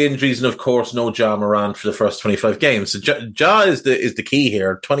some big injuries, and of course, no Ja Morant for the first 25 games. So Ja is the key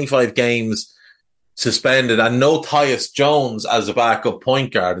here. 25 games suspended, and no Tyus Jones as a backup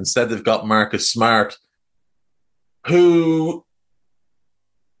point guard. Instead, they've got Marcus Smart, who...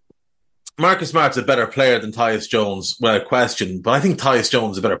 Marcus Smart's a better player than Tyus Jones, without question, but I think Tyus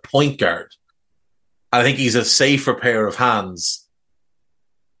Jones is a better point guard. I think he's a safer pair of hands.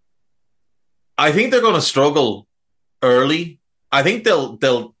 I think they're going to struggle early. I think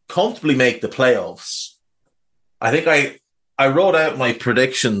they'll comfortably make the playoffs. I think I wrote out my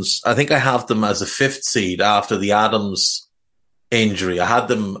predictions. I think I have them as a 5th seed after the Adams injury. I had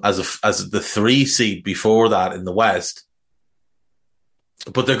them as the 3 seed before that in the West.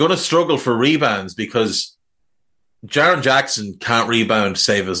 But they're going to struggle for rebounds because Jaren Jackson can't rebound to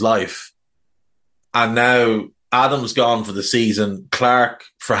save his life. And now Adams gone for the season. Clark,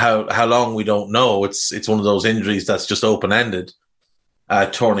 for how long, we don't know. It's one of those injuries that's just open-ended.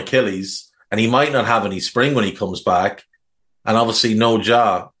 Torn Achilles. And he might not have any spring when he comes back. And obviously no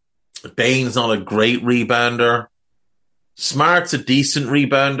Ja. Bain's not a great rebounder. Smart's a decent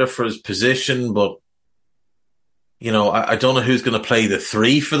rebounder for his position, but you know, I don't know who's going to play the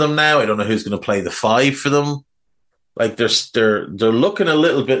 3 for them now. I don't know who's going to play the 5 for them. Like they're looking a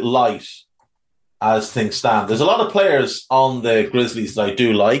little bit light as things stand. There's a lot of players on the Grizzlies that I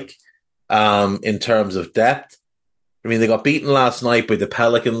do like in terms of depth. I mean, they got beaten last night by the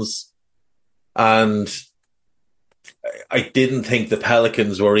Pelicans, and I didn't think the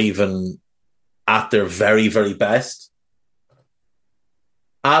Pelicans were even at their very, very best.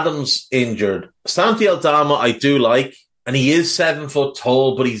 Adams injured. Santi Aldama, I do like, and he is 7 foot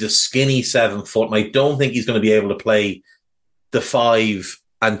tall, but he's a skinny 7 foot, and I don't think he's going to be able to play the 5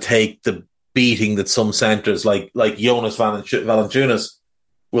 and take the beating that some centers like Jonas Valanciunas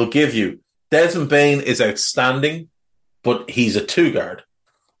will give you. Desmond Bain is outstanding, but he's a 2 guard.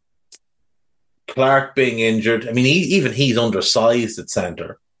 Clark being injured, I mean, he's undersized at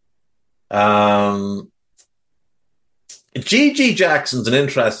center. G.G. Jackson's an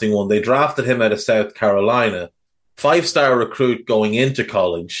interesting one. They drafted him out of South Carolina. 5-star recruit going into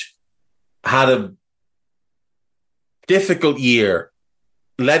college. Had a difficult year.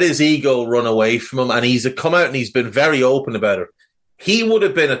 Let his ego run away from him. And he's come out and he's been very open about it. He would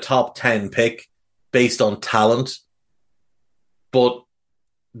have been a top 10 pick based on talent. But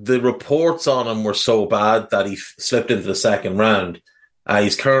the reports on him were so bad that he slipped into the second round.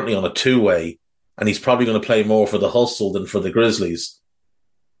 He's currently on a 2-way. And he's probably going to play more for the Hustle than for the Grizzlies.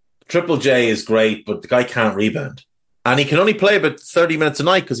 Triple J is great, but the guy can't rebound. And he can only play about 30 minutes a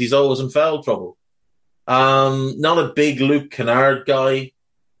night because he's always in foul trouble. Not a big Luke Kennard guy.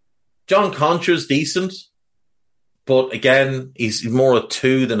 John Concha's decent. But again, he's more a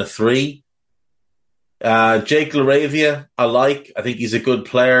 2 than a 3. Jake LaRavia, I like. I think he's a good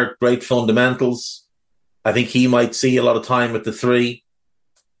player. Great fundamentals. I think he might see a lot of time with the 3.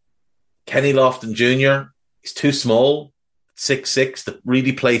 Kenny Lofton Jr., he's too small, 6'6", to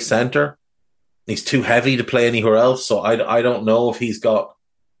really play center. He's too heavy to play anywhere else, so I don't know if he's got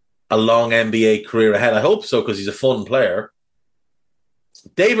a long NBA career ahead. I hope so, because he's a fun player.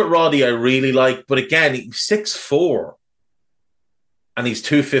 David Roddy I really like, but again, he's 6'4", and he's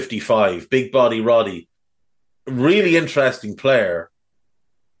 255. Big body Roddy. Really interesting player.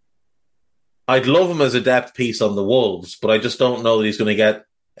 I'd love him as a depth piece on the Wolves, but I just don't know that he's going to get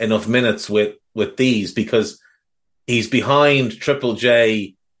enough minutes with these, because he's behind Triple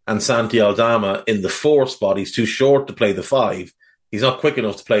J and Santi Aldama in the 4 spot. He's too short to play the 5. He's not quick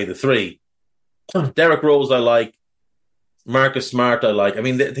enough to play the 3. Derrick Rose I like. Marcus Smart, I like. I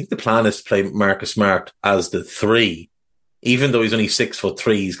mean, I think the plan is to play Marcus Smart as the 3. Even though he's only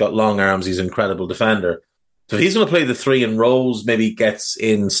 6'3", he's got long arms, he's an incredible defender. So if he's going to play the 3 and Rose maybe gets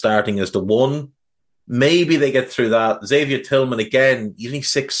in starting as the 1, maybe they get through that. Xavier Tillman, again, he's only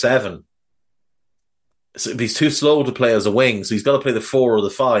 6'7". So he's too slow to play as a wing, so he's got to play the 4 or the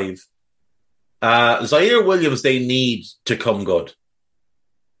 5. Zaire Williams, they need to come good.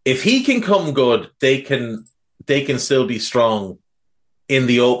 If he can come good, they can still be strong in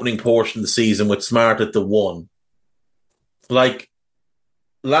the opening portion of the season with Smart at the 1. Like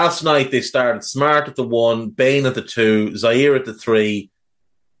last night, they started Smart at the 1, Bain at the 2, Zaire at the 3,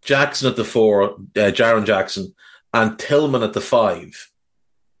 Jackson at the 4, Jaren Jackson, and Tillman at the 5.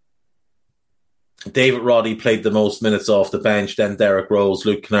 David Roddy played the most minutes off the bench. Then Derek Rose,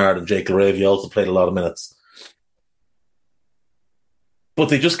 Luke Kennard, and Jake LaRavia also played a lot of minutes. But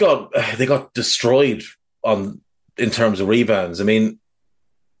they just got destroyed in terms of rebounds. I mean,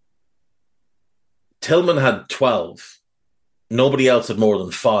 Tillman had 12. Nobody else had more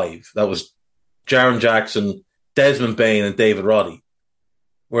than 5. That was Jaren Jackson, Desmond Bain, and David Roddy.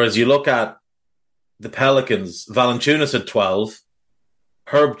 Whereas you look at the Pelicans, Valanciunas had 12,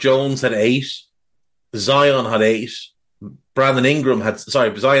 Herb Jones had 8, Zion had 8, Zion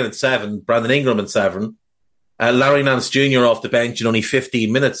had 7, Brandon Ingram had 7, Larry Nance Jr. off the bench in only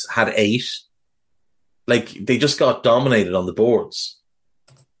 15 minutes had 8. Like, they just got dominated on the boards.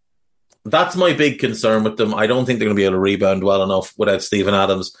 That's my big concern with them. I don't think they're going to be able to rebound well enough without Steven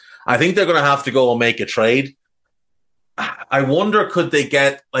Adams. I think they're going to have to go and make a trade. I wonder, could they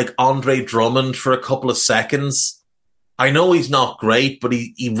get like Andre Drummond for a couple of seconds? I know he's not great, but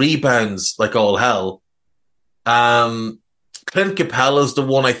he rebounds like all hell. Clint Capella's the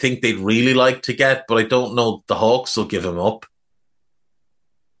one I think they'd really like to get, but I don't know the Hawks will give him up.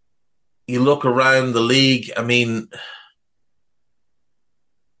 You look around the league, I mean,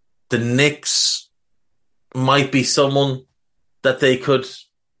 the Knicks might be someone that they could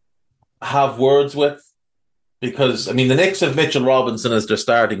have words with, because, I mean, the Knicks have Mitchell Robinson as their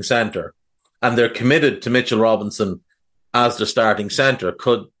starting center, and they're committed to Mitchell Robinson as their starting center.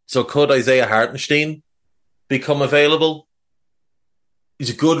 Could Isaiah Hartenstein become available? He's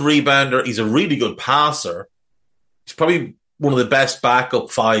a good rebounder. He's a really good passer. He's probably one of the best backup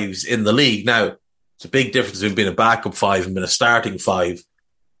 5s in the league. Now, it's a big difference between being a backup 5 and being a starting 5.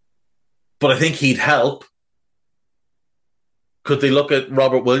 But I think he'd help. Could they look at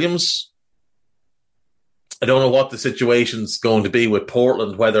Robert Williams? I don't know what the situation's going to be with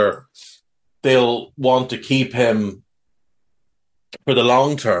Portland, whether they'll want to keep him for the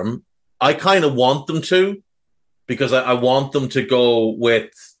long term. I kind of want them to, because I want them to go with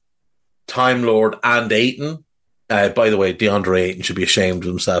Time Lord and Ayton. By the way, DeAndre Ayton should be ashamed of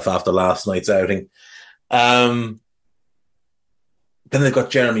himself after last night's outing. Then they've got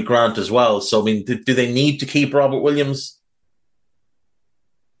Jeremy Grant as well. So, I mean, do they need to keep Robert Williams?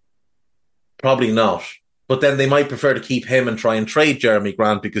 Probably not. But then they might prefer to keep him and try and trade Jeremy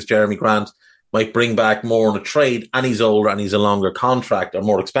Grant, because Jeremy Grant might bring back more in a trade, and he's older and he's a longer contract, or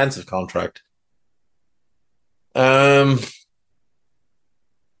more expensive contract. I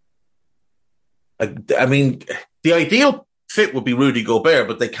mean, the ideal fit would be Rudy Gobert,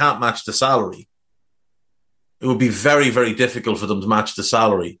 but they can't match the salary. It would be very, very difficult for them to match the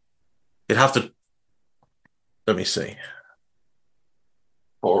salary. They'd have to... Let me see.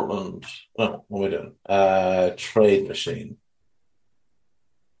 Portland. Oh, what are we doing? Trade machine.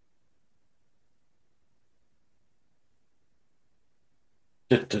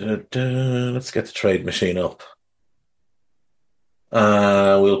 Let's get the trade machine up.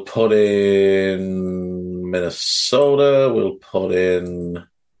 We'll put in Minnesota. We'll put in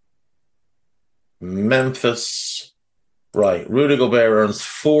Memphis. Right. Rudy Gobert earns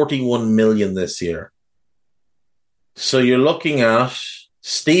 $41 million this year. So you're looking at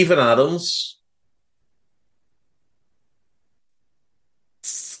Steven Adams.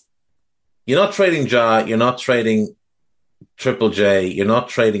 You're not trading Ja. You're not trading Triple J. You're not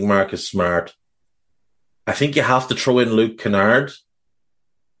trading Marcus Smart. I think you have to throw in Luke Kennard.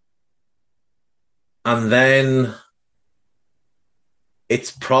 And then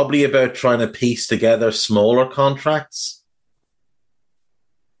it's probably about trying to piece together smaller contracts.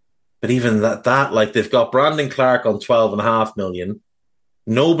 But even that, like, they've got Brandon Clark on $12.5 million.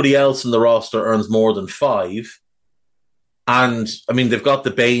 Nobody else in the roster earns more than $5 million. And, I mean, they've got the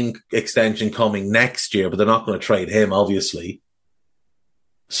Bain extension coming next year, but they're not going to trade him, obviously.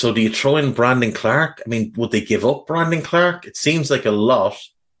 So do you throw in Brandon Clark? I mean, would they give up Brandon Clark? It seems like a lot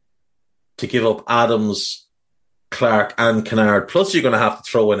to give up Adams, Clark, and Kennard. Plus, you're going to have to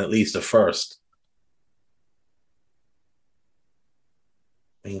throw in at least a first.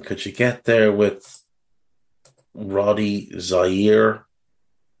 I mean, could you get there with Roddy Zaire?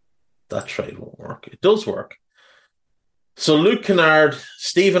 That trade won't work. It does work. So Luke Kennard,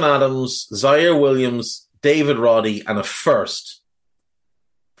 Stephen Adams, Zaire Williams, David Roddy, and a first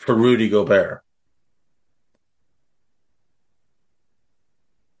for Rudy Gobert.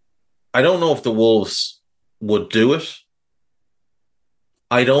 I don't know if the Wolves would do it.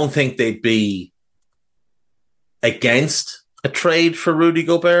 I don't think they'd be against a trade for Rudy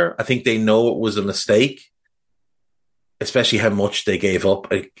Gobert. I think they know it was a mistake, especially how much they gave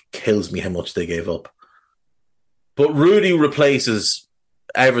up. It kills me how much they gave up. But Rudy replaces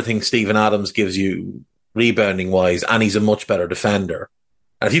everything Stephen Adams gives you rebounding wise, and he's a much better defender.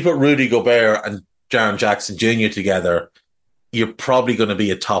 And if you put Rudy Gobert and Jaren Jackson Jr. together, you're probably going to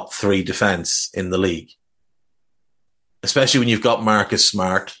be a top 3 defense in the league, especially when you've got Marcus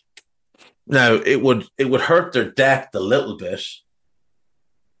Smart. Now, it would hurt their depth a little bit,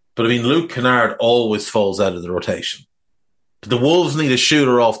 but I mean, Luke Kennard always falls out of the rotation. But the Wolves need a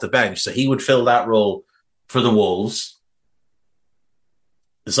shooter off the bench, so he would fill that role for the Wolves.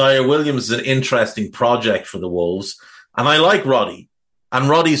 Zaire Williams is an interesting project for the Wolves, and I like Roddy. And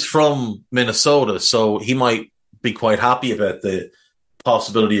Roddy's from Minnesota, so he might be quite happy about the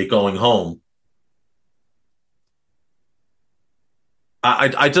possibility of going home.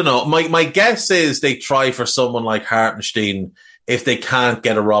 I don't know. My guess is they try for someone like Hartenstein if they can't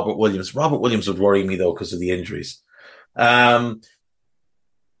get a Robert Williams. Robert Williams would worry me, though, because of the injuries. Matt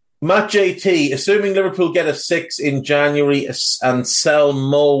JT, assuming Liverpool get a 6 in January and sell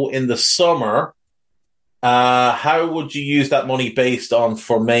Mo in the summer, how would you use that money based on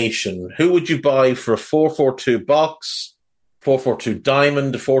formation? Who would you buy for a 4-4-2 box, 4-4-2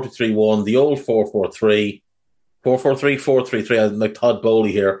 diamond, 4-2-3-1, the old 4-4-3, 4-4-3, 4-3-3, I'm like Todd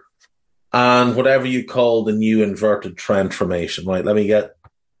Bowley here, and whatever you call the new inverted trend formation? Right, let me get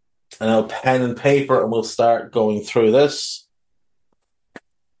an pen and paper and we'll start going through this.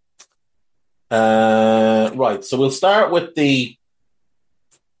 Right, so we'll start with the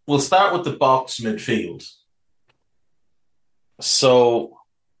box midfield. So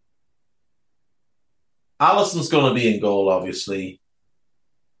Alisson's going to be in goal, obviously.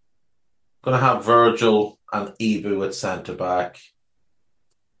 Going to have Virgil and Ibu at centre back.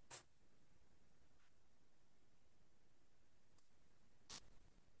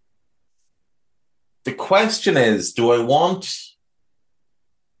 The question is, do I want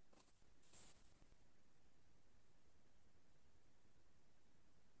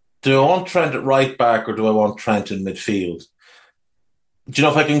Trent at right back or do I want Trent in midfield? Do you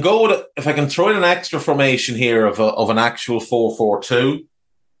know, if I can go with if I can throw in an extra formation here of an actual 4-4-2,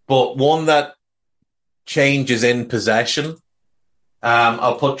 but one that changes in possession,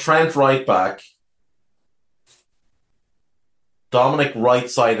 I'll put Trent right back, Dominic right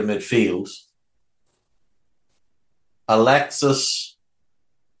side of midfield, Alexis,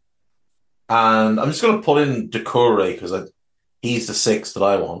 and I'm just going to put in Doucouré because he's the 6 that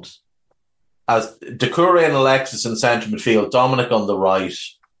I want. As Doucouré and Alexis in centre midfield, Dominic on the right,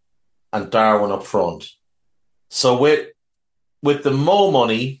 and Darwin up front. So with the Mo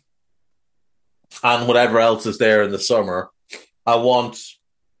money and whatever else is there in the summer, I want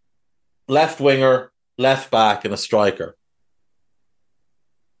left winger, left back, and a striker.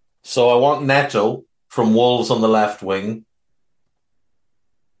 So I want Neto from Wolves on the left wing.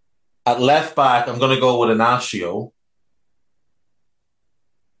 At left back, I'm going to go with Inacio.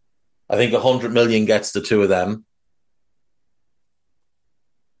 I think 100 million gets the two of them.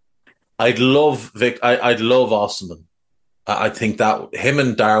 I'd love Osimhen. I think that him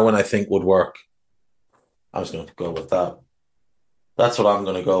and Darwin, I think, would work. I was going to go with that. That's what I'm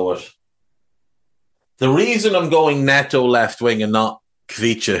going to go with. The reason I'm going Neto left wing and not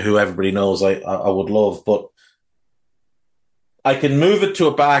Kvicha, who everybody knows I would love, but I can move it to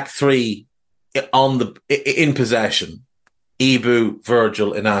a back 3 in possession. Ibu,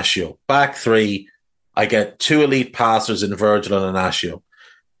 Virgil, Inacio. Back 3, I get 2 elite passers in Virgil and Inacio.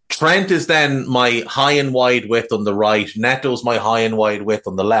 Trent is then my high and wide width on the right. Neto's my high and wide width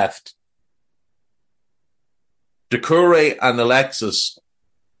on the left. Doucouré and Alexis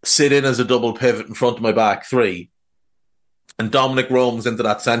sit in as a double pivot in front of my back 3. And Dominic roams into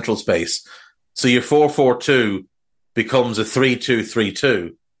that central space. So your 4-4-2 becomes a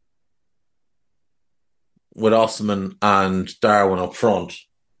 3-2-3-2. With Osimhen and Darwin up front.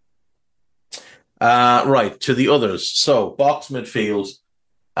 Right, to the others. So, box midfield.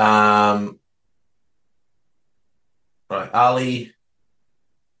 Right, Ali.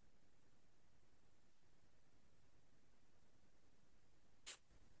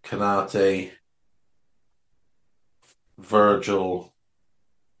 Kanate. Virgil.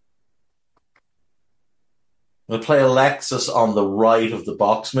 I'm going to play Alexis on the right of the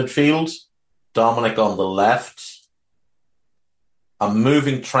box midfield, Dominic on the left. I'm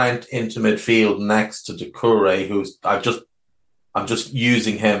moving Trent into midfield next to Doucouré, who's I'm just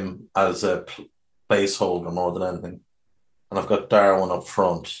using him as a placeholder more than anything. And I've got Darwin up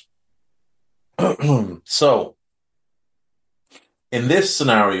front. So, in this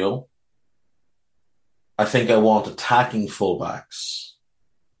scenario, I think I want attacking fullbacks.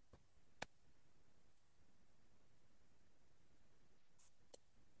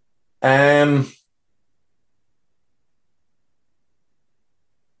 Do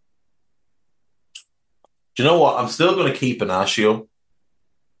you know what? I'm still going to keep Inacio.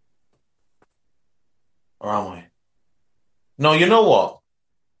 Or am I? No, you know what?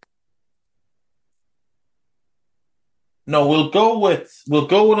 No, we'll go with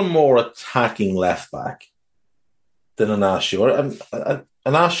a more attacking left back than Inacio. And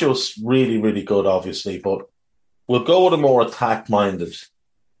Inacio's really, really good, obviously, but we'll go with a more attack-minded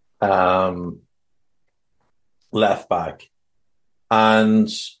left back. And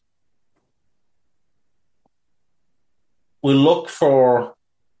we'll look for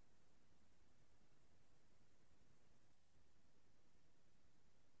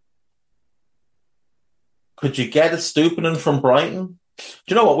could you get a Stupinan from Brighton? Do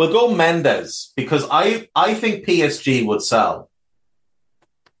you know what? We'll go Mendes because I think PSG would sell.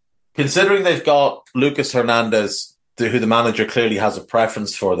 Considering they've got Lucas Hernandez, who the manager clearly has a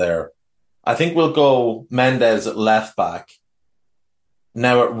preference for there, I think we'll go Mendes at left back.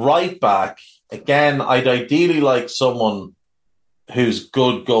 Now at right back, again, I'd ideally like someone who's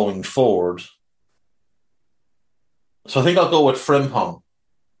good going forward. So I think I'll go with Frimpong.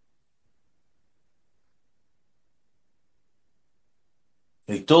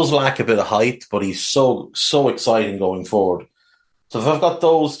 He does lack a bit of height, but he's so exciting going forward. So if I've got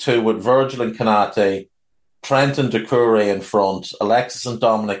those two with Virgil and Konate, Trent and Doucouré in front, Alexis and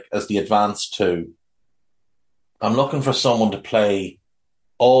Dominic as the advanced two, I'm looking for someone to play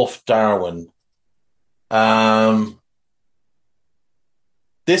off Darwin.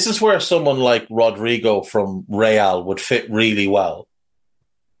 This is where someone like Rodrigo from Real would fit really well.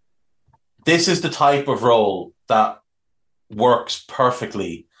 This is the type of role that works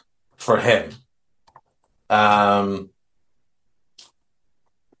perfectly for him.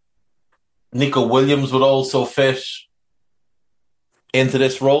 Nico Williams would also fit into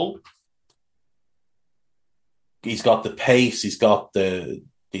this role. He's got the pace, he's got the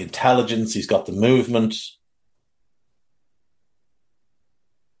intelligence, he's got the movement.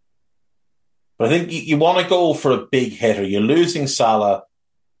 But I think you want to go for a big hitter. You're losing Salah.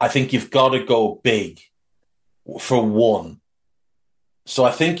 I think you've got to go big for one. So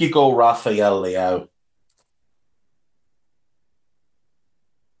I think you go Rafael Leao.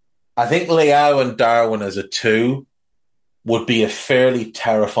 I think Leao and Darwin as a two would be a fairly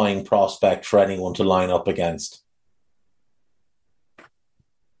terrifying prospect for anyone to line up against.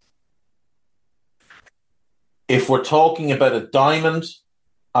 If we're talking about a diamond,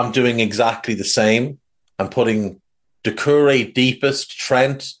 I'm doing exactly the same. I'm putting Doucouré deepest,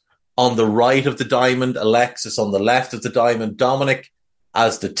 Trent on the right of the diamond, Alexis on the left of the diamond, Dominic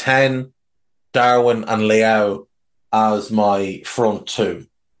as the 10, Darwin and Leao as my front two.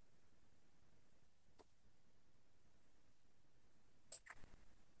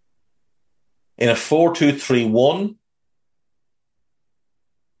 In a 4-2-3-1,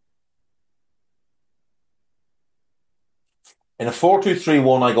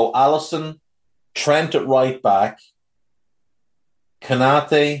 I go Alisson, Trent at right back,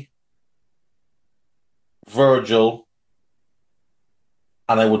 Konate, Virgil,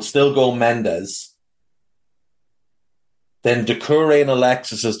 and I would still go Mendes. Then Doucouré and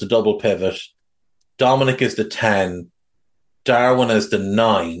Alexis as the double pivot, Dominic is the 10, Darwin as the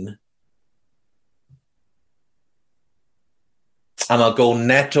 9, and I'll go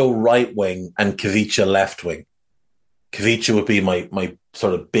Neto right wing and Kavicha left wing. Kavicha would be my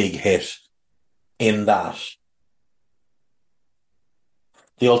sort of big hit in that.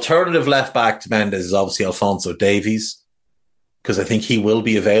 The alternative left back to Mendes is obviously Alphonso Davies, because I think he will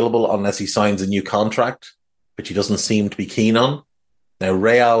be available unless he signs a new contract, which he doesn't seem to be keen on. Now,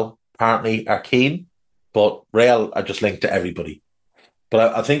 Real apparently are keen, but Real are just linked to everybody.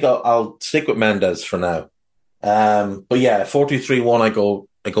 But I think I'll stick with Mendes for now. But yeah, 4-2-3-1,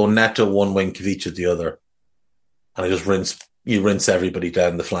 I go Neto one wing, Kavicha the other. And I just rinse everybody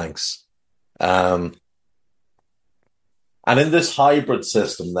down the flanks. And in this hybrid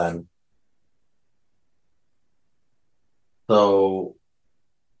system then, so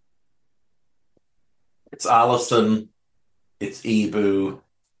it's Alisson, it's Ibu,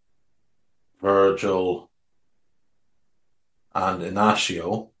 Virgil, and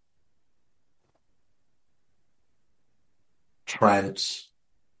Inacio, Trent,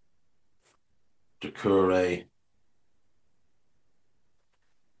 Doucouré,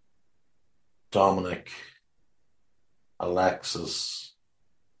 Dominic, Alexis.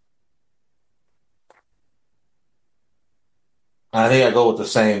 I think I go with the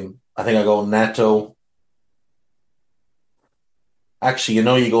same. I think I go Neto. Actually,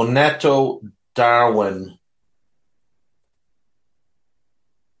 you go Neto, Darwin.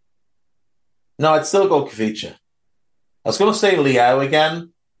 No, I'd still go Kavicha. I was going to say Leao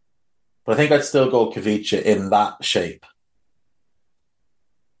again, but I think I'd still go Kavicha in that shape.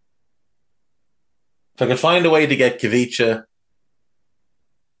 If I could find a way to get Kavicha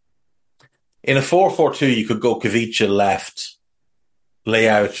in a 4-4-2, you could go Kavicha left,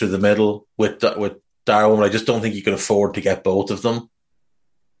 Leao through the middle with Darwin. But I just don't think you can afford to get both of them.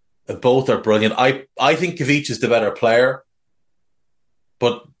 Both are brilliant. I think Kavicha's the better player,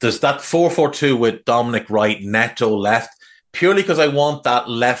 but there's that 4-4-2 with Dominic right, Neto left, purely because I want that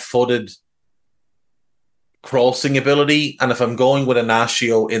left-footed crossing ability. And if I'm going with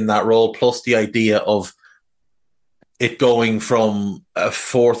Inacio in that role, plus the idea of it going from a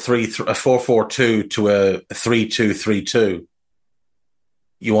 4-4-2 to a 3-2-3-2,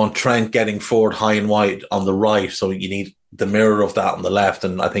 you want Trent getting forward high and wide on the right, so you need the mirror of that on the left.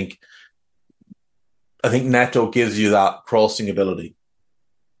 And I think Neto gives you that crossing ability.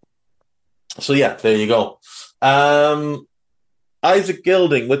 So yeah, there you go. Isaac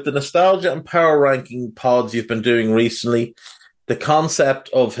Gilding, with the nostalgia and power ranking pods you've been doing recently, the concept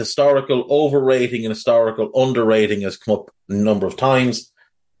of historical overrating and historical underrating has come up a number of times.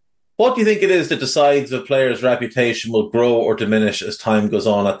 What do you think it is that decides if a player's reputation will grow or diminish as time goes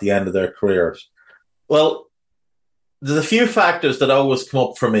on at the end of their careers? Well, there's a few factors that always come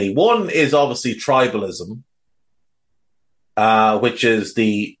up for me. One is obviously tribalism, which is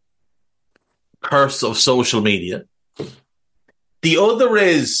the curse of social media. The other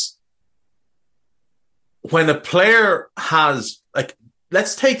is when a player has, like,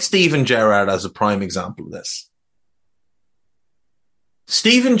 let's take Steven Gerrard as a prime example of this.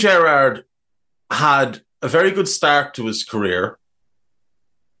 Steven Gerrard had a very good start to his career,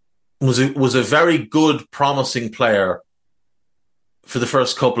 was a very good, promising player for the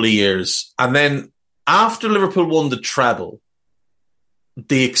first couple of years. And then after Liverpool won the treble,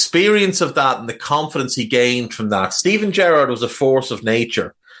 the experience of that and the confidence he gained from that, Steven Gerrard was a force of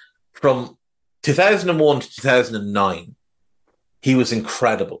nature. From 2001 to 2009, he was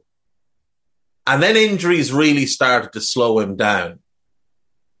incredible. And then injuries really started to slow him down.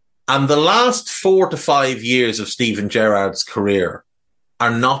 And the last 4 to 5 years of Steven Gerrard's career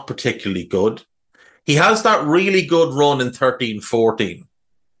are not particularly good. He has that really good run in 13-14.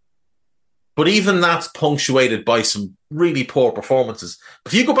 But even that's punctuated by some really poor performances.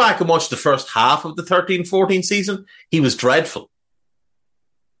 If you go back and watch the first half of the 13-14 season, he was dreadful.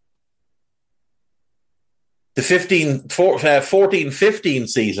 The 14-15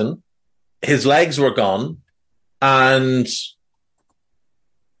 season, his legs were gone and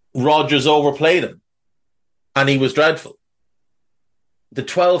Rodgers overplayed him and he was dreadful. The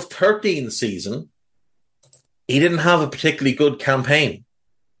 12-13 season, he didn't have a particularly good campaign.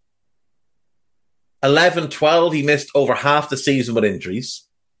 11-12, he missed over half the season with injuries.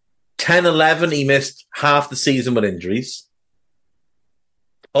 10-11, he missed half the season with injuries.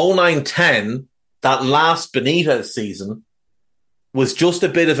 09-10, that last Benitez season, was just a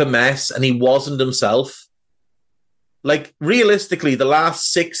bit of a mess and he wasn't himself. Like, realistically, the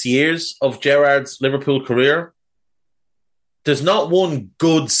last 6 years of Gerrard's Liverpool career, there's not one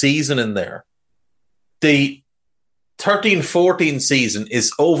good season in there. The 13-14 season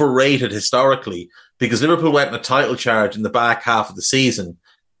is overrated historically because Liverpool went in a title charge in the back half of the season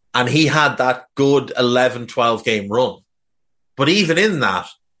and he had that good 11-12 game run. But even in that,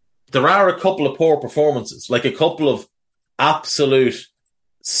 there are a couple of poor performances, like a couple of absolute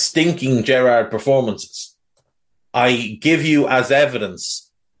stinking Gerrard performances. I give you as evidence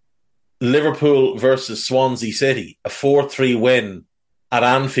Liverpool versus Swansea City, a 4-3 win at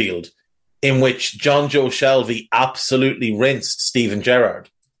Anfield, in which John Joe Shelby absolutely rinsed Steven Gerrard.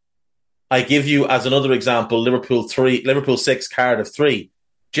 I give you as another example Liverpool 6, Cardiff 3.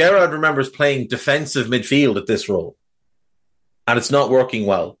 Gerrard remembers playing defensive midfield at this role, and it's not working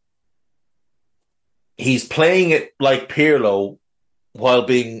well. He's playing it like Pirlo while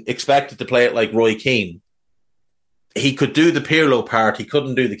being expected to play it like Roy Keane. He could do the Pirlo part, he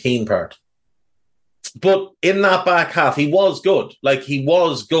couldn't do the Keane part. But in that back half, he was good. Like, he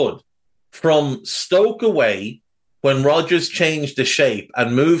was good. From Stoke away, when Rodgers changed the shape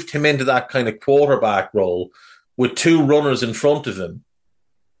and moved him into that kind of quarterback role with two runners in front of him,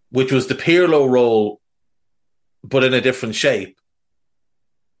 which was the Pirlo role, but in a different shape,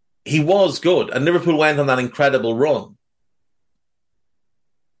 he was good. And Liverpool went on that incredible run.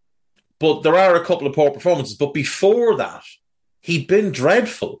 But there are a couple of poor performances. But before that, he'd been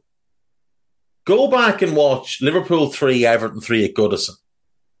dreadful. Go back and watch Liverpool 3, Everton 3 at Goodison.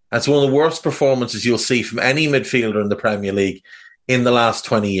 That's one of the worst performances you'll see from any midfielder in the Premier League in the last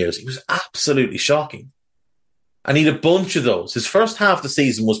 20 years. It was absolutely shocking. And he had a bunch of those. His first half of the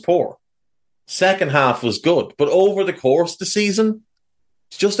season was poor. Second half was good. But over the course of the season,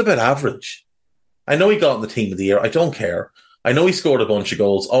 it's just about average. I know he got in the team of the year. I don't care. I know he scored a bunch of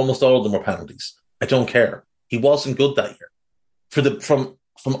goals. Almost all of them were penalties. I don't care. He wasn't good that year. From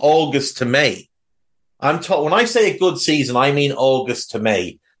August to May. When I say a good season, I mean August to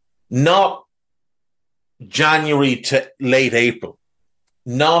May, not January to late April,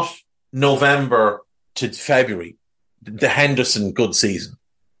 not November to February, the Henderson good season.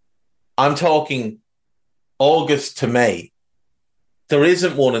 I'm talking August to May. There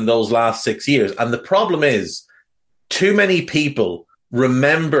isn't one in those last 6 years. And the problem is, too many people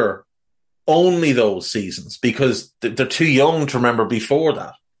remember only those seasons because they're too young to remember before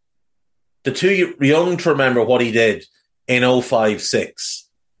that. They're too young to remember what he did in 05-06,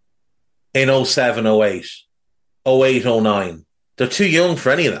 in 07-08, 08-09. They're too young for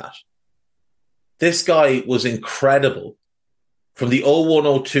any of that. This guy was incredible from the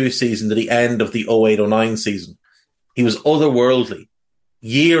 01-02 season to the end of the 08-09 season. He was otherworldly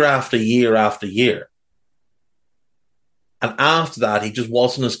year after year after year. And after that, he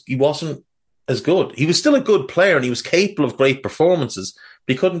wasn't as good. He was still a good player and he was capable of great performances,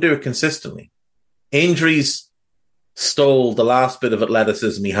 but he couldn't do it consistently. Injuries stole the last bit of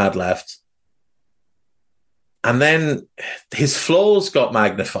athleticism he had left. And then his flaws got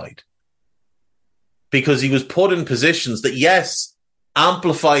magnified because he was put in positions that, yes,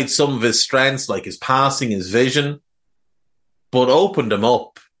 amplified some of his strengths, like his passing, his vision, but opened him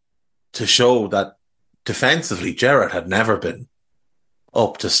up to show that defensively, Gerrard had never been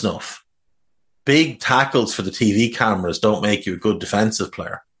up to snuff. Big tackles for the TV cameras don't make you a good defensive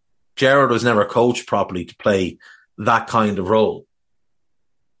player. Gerrard was never coached properly to play that kind of role.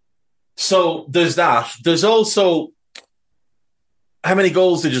 So there's that. There's also, how many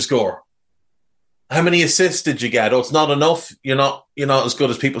goals did you score? How many assists did you get? Oh, it's not enough. You're not as good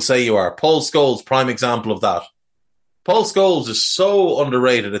as people say you are. Paul Scholes, prime example of that. Paul Scholes is so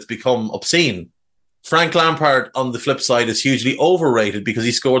underrated, it's become obscene. Frank Lampard, on the flip side, is hugely overrated because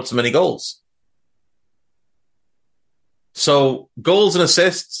he scored so many goals. So goals and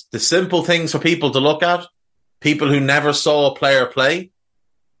assists, the simple things for people to look at, people who never saw a player play,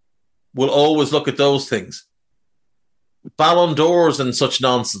 will always look at those things. Ballon d'Ors and such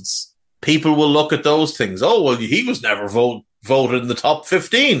nonsense. People will look at those things. Oh, well, he was never voted in the top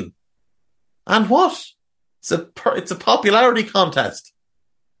 15. And what? It's a popularity contest.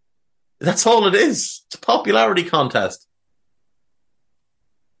 That's all it is. It's a popularity contest.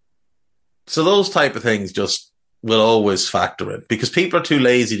 So those type of things just will always factor in because people are too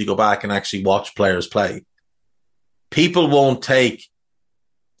lazy to go back and actually watch players play. People won't take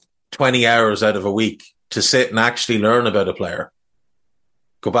 20 hours out of a week to sit and actually learn about a player.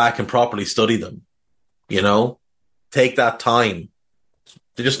 Go back and properly study them. Take that time.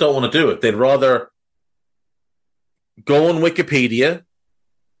 They just don't want to do it. They'd rather go on Wikipedia,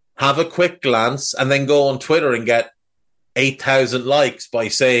 have a quick glance, and then go on Twitter and get 8,000 likes by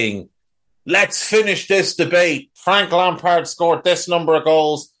saying, let's finish this debate. Frank Lampard scored this number of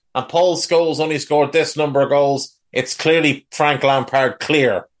goals and Paul Scholes only scored this number of goals. It's clearly Frank Lampard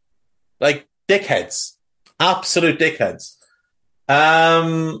clear. Like dickheads. Absolute dickheads.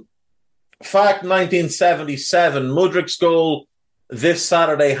 Fact 1977, Mudryk's goal this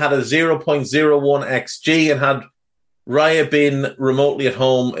Saturday had a 0.01 XG and had Raya been remotely at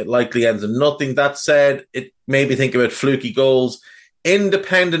home, it likely ends in nothing. That said, it made me think about fluky goals.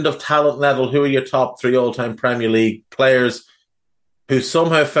 Independent of talent level, who are your top 3 all-time Premier League players who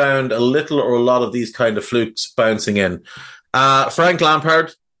somehow found a little or a lot of these kind of flukes bouncing in? Frank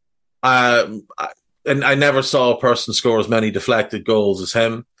Lampard. And I never saw a person score as many deflected goals as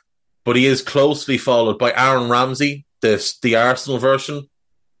him, but he is closely followed by Aaron Ramsey, the Arsenal version.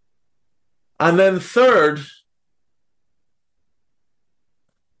 And then third,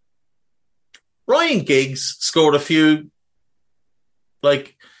 Ryan Giggs scored a few.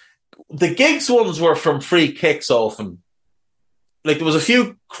 Like, the Giggs ones were from free kicks often. Like, there was a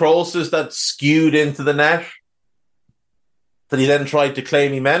few crosses that skewed into the net that he then tried to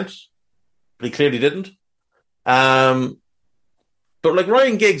claim he meant, but he clearly didn't. But like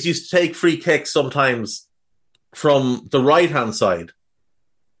Ryan Giggs used to take free kicks sometimes from the right-hand side.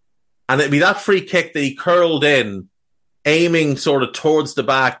 And it'd be that free kick that he curled in, aiming sort of towards the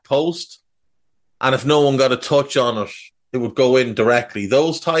back post. And if no one got a touch on it, it would go in directly.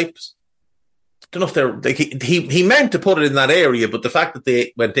 Those types. I don't know if they're... Like, he meant to put it in that area, but the fact that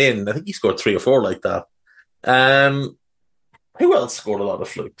they went in, I think he scored 3 or 4 like that. Who else scored a lot of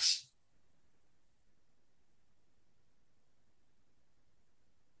flukes?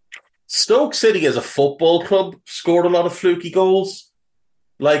 Stoke City as a football club scored a lot of fluky goals.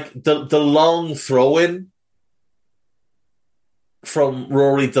 Like the long throw-in from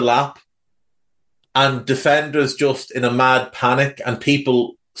Rory Delap and defenders just in a mad panic and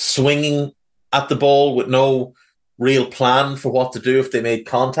people swinging at the ball with no real plan for what to do if they made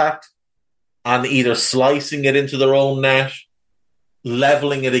contact and either slicing it into their own net,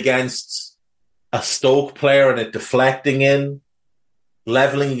 levelling it against a Stoke player and it deflecting in,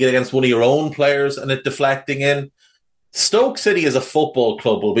 levelling it against one of your own players and it deflecting in. Stoke City as a football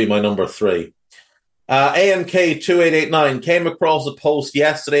club will be my number 3. AMK2889 came across a post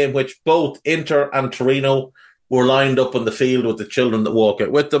yesterday in which both Inter and Torino were lined up on the field with the children that walk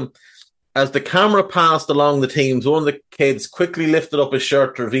out with them. As the camera passed along the teams, one of the kids quickly lifted up his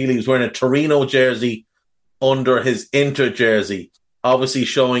shirt to reveal he was wearing a Torino jersey under his Inter jersey, obviously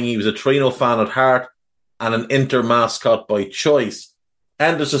showing he was a Torino fan at heart and an Inter mascot by choice.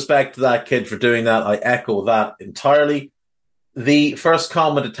 And disrespect to that kid for doing that, I echo that entirely. The first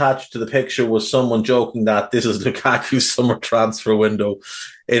comment attached to the picture was someone joking that this is Lukaku's summer transfer window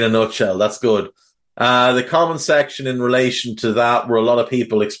in a nutshell. That's good. The comment section in relation to that were a lot of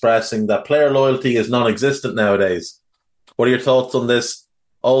people expressing that player loyalty is non-existent nowadays. What are your thoughts on this?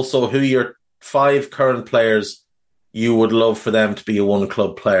 Also, who are your 5 current players you would love for them to be a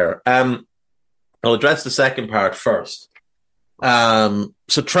one-club player? I'll address the second part first.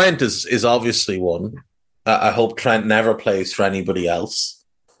 So Trent is obviously one. I hope Trent never plays for anybody else.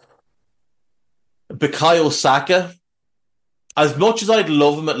 Bukayo Saka, as much as I'd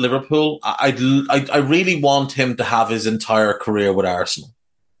love him at Liverpool, I really want him to have his entire career with Arsenal.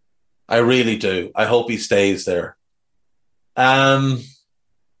 I really do. I hope he stays there. Gavi.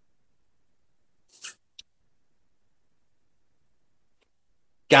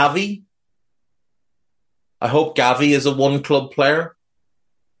 I hope Gavi is a one-club player.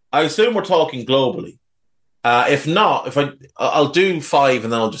 I assume we're talking globally. If not, I'll do 5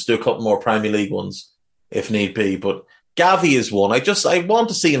 and then I'll just do a couple more Premier League ones if need be. But Gavi is one. I want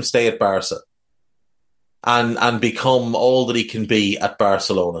to see him stay at Barca and become all that he can be at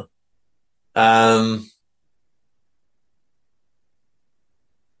Barcelona.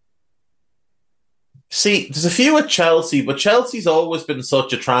 See, there's a few at Chelsea, but Chelsea's always been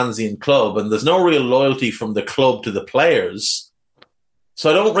such a transient club, and there's no real loyalty from the club to the players. So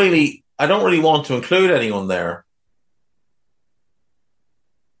I don't really want to include anyone there.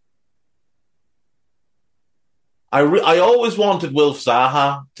 I always wanted Wilf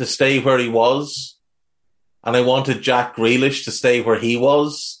Zaha to stay where he was, and I wanted Jack Grealish to stay where he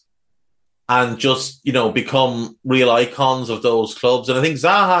was, and just, become real icons of those clubs. And I think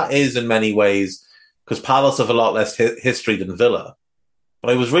Zaha is in many ways, because Palace have a lot less history than Villa.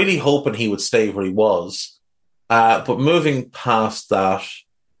 But I was really hoping he would stay where he was. But moving past that,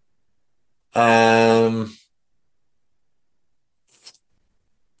 I'd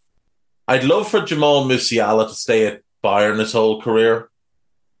love for Jamal Musiala to stay at Bayern his whole career.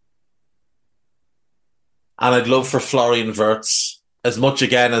 And I'd love for Florian Wirtz, as much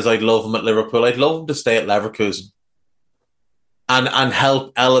again as I'd love him at Liverpool, I'd love him to stay at Leverkusen and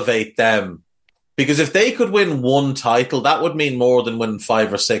help elevate them. Because if they could win one title, that would mean more than winning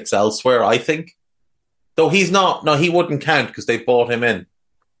 5 or 6 elsewhere, I think. Though he's not. No, he wouldn't count because they bought him in.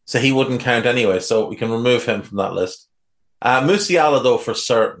 So he wouldn't count anyway. So we can remove him from that list. Musiala, though, for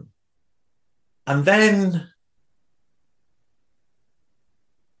certain. And then...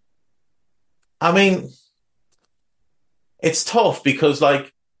 I mean... It's tough because,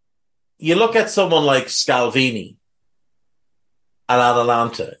 you look at someone like Scalvini at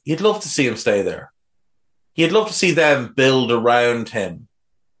Atalanta, you'd love to see him stay there. You'd love to see them build around him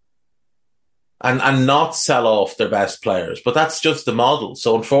and not sell off their best players. But that's just the model.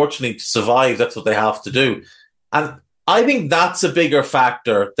 So unfortunately, to survive, that's what they have to do. And I think that's a bigger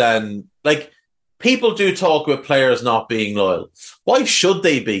factor than, people do talk about players not being loyal. Why should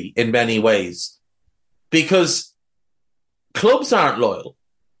they be in many ways? Because clubs aren't loyal.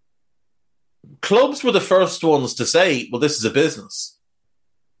 Clubs were the first ones to say, well, this is a business.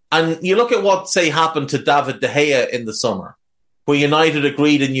 And you look at what, say, happened to David De Gea in the summer, where United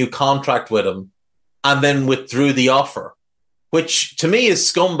agreed a new contract with him and then withdrew the offer which to me is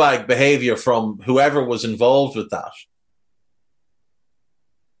scumbag behavior from whoever was involved with that.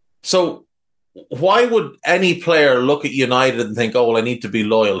 So why would any player look at United and think, oh, well, I need to be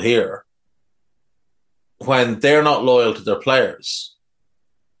loyal here, when they're not loyal to their players?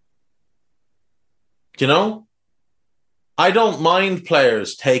 You know? I don't mind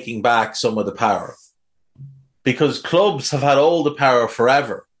players taking back some of the power, because clubs have had all the power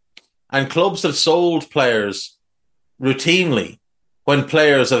forever. And clubs have sold players routinely when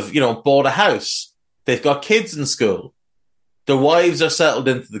players have, bought a house. They've got kids in school. Their wives are settled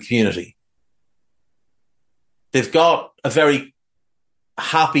into the community. They've got a very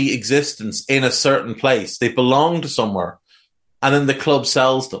happy existence in a certain place. They belong to somewhere. And then the club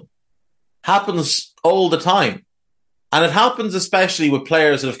sells them. Happens all the time. And it happens especially with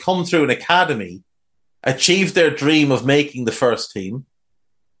players that have come through an academy, achieved their dream of making the first team,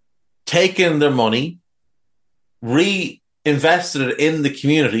 taken their money, reinvested it in the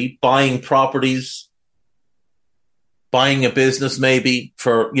community, buying properties, buying a business maybe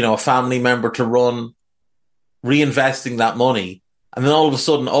for, a family member to run, reinvesting that money. And then all of a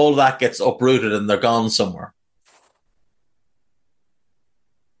sudden, all that gets uprooted and they're gone somewhere.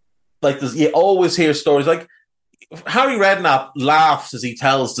 Like, you always hear stories like Harry Redknapp laughs as he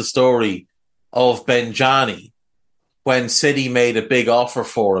tells the story of Benjani when City made a big offer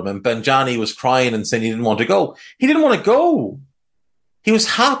for him, and Benjani was crying and saying he didn't want to go. He didn't want to go. He was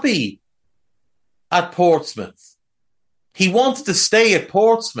happy at Portsmouth. He wanted to stay at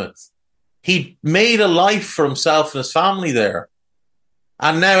Portsmouth. He made a life for himself and his family there.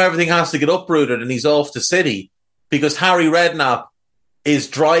 And now everything has to get uprooted and he's off to City because Harry Redknapp is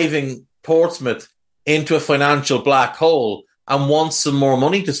driving Portsmouth into a financial black hole and wants some more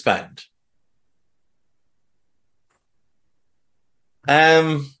money to spend.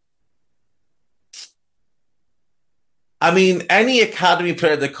 I mean, any academy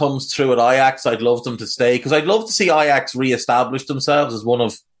player that comes through at Ajax, I'd love them to stay, because I'd love to see Ajax re-establish themselves as one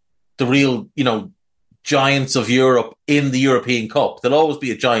of the real, giants of Europe in the European Cup. They'll always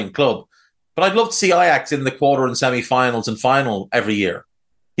be a giant club. But I'd love to see Ajax in the quarter and semi-finals and final every year,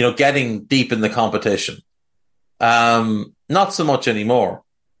 getting deep in the competition. Not so much anymore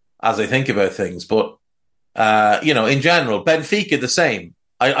as I think about things, but, in general, Benfica the same.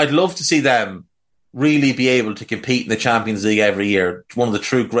 I'd love to see them really be able to compete in the Champions League every year. One of the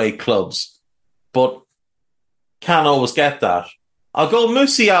true great clubs. But can't always get that. I'll go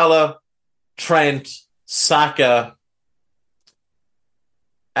Musiala, Trent, Saka.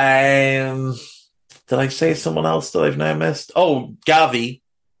 Did I say someone else that I've now missed? Oh, Gavi.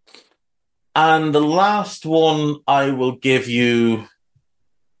 And the last one I will give you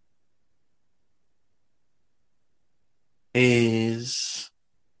is...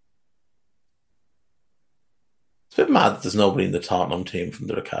 It's a bit mad that there's nobody in the Tottenham team from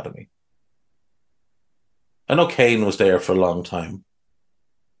their academy. I know Kane was there for a long time.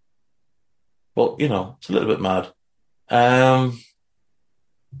 But, it's a little bit mad.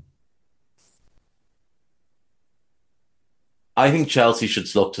 I think Chelsea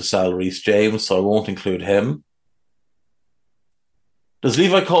should look to sell Reece James, so I won't include him. Does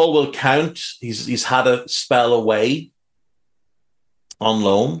Levi Colwill count? He's had a spell away on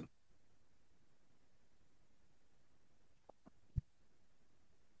loan.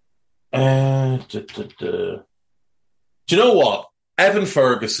 Do you know what? Evan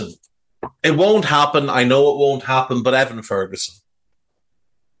Ferguson. It won't happen. I know it won't happen, but Evan Ferguson.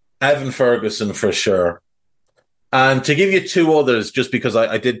 Evan Ferguson for sure. And to give you two others, just because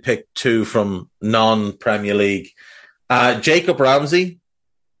I did pick two from non-Premier League. Jacob Ramsey.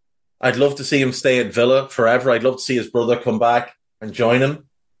 I'd love to see him stay at Villa forever. I'd love to see his brother come back and join him.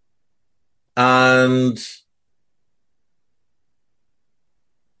 And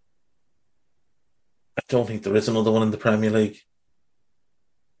I don't think there is another one in the Premier League.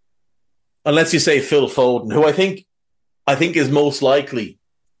 Unless you say Phil Foden, who I think is most likely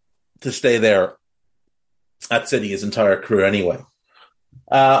to stay there at City his entire career anyway.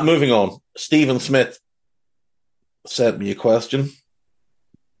 Moving on. Stephen Smith sent me a question.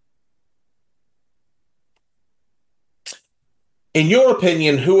 In your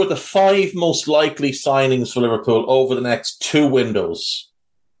opinion, who are the 5 most likely signings for Liverpool over the next 2 windows?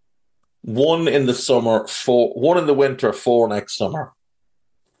 1 in the summer, 1 in the winter, 4 next summer.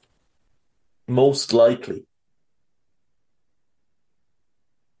 Most likely.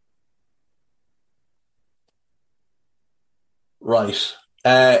 Right.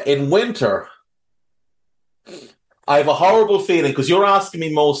 In winter, I have a horrible feeling, because you're asking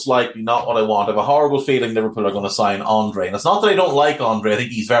me most likely, not what I want. I have a horrible feeling Liverpool are going to sign Andre. And it's not that I don't like Andre. I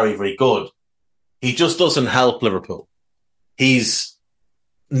think he's very, very good. He just doesn't help Liverpool. He's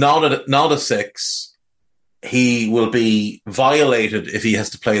not a 6. He will be violated if he has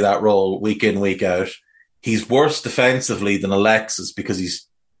to play that role week in, week out. He's worse defensively than Alexis because he's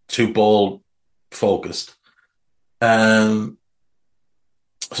too ball focused. So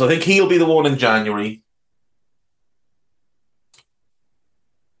I think he'll be the one in January.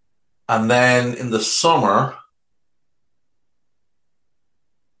 And then in the summer,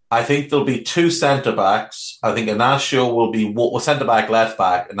 I think there'll be 2 centre-backs. I think Inacio will be centre-back,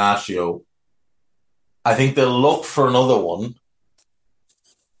 left-back, Inacio. I think they'll look for another one.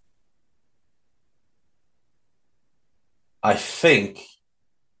 I think,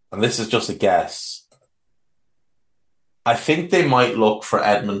 and this is just a guess, I think they might look for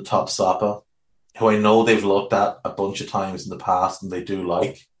Edmond Tapsoba, who I know they've looked at a bunch of times in the past and they do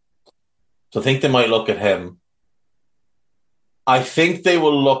like. So I think they might look at him. I think they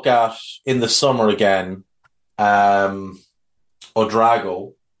will look at, in the summer again, Odrago,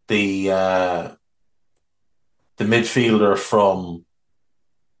 the midfielder from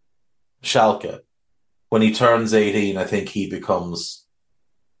Schalke. When he turns 18, I think he becomes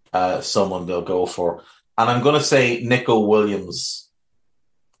someone they'll go for. And I'm going to say Nico Williams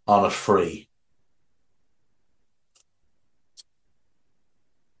on a free.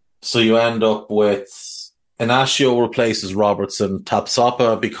 So you end up with Inacio replaces Robertson.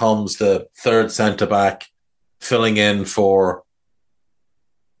 Tapsoba becomes the third centre-back, filling in for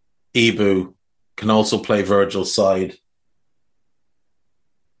Ibu. Can also play Virgil's side.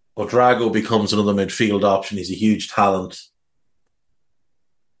 Odrago becomes another midfield option. He's a huge talent.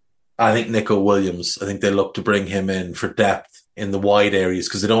 I think Nico Williams, I think they look to bring him in for depth in the wide areas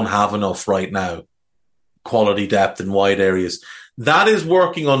because they don't have enough right now. Quality depth in wide areas. That is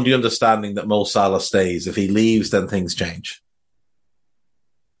working on the understanding that Mo Salah stays. If he leaves, then things change.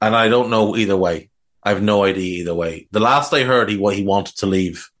 And I don't know either way. I have no idea either way. The last I heard, he wanted to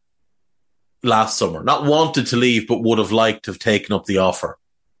leave last summer. Not wanted to leave, but would have liked to have taken up the offer.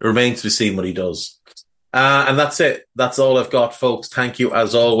 It remains to be seen what he does. And that's it. That's all I've got, folks. Thank you,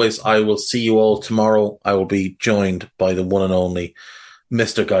 as always. I will see you all tomorrow. I will be joined by the one and only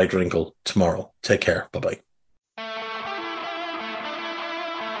Mr. Guy Drinkle tomorrow. Take care. Bye-bye.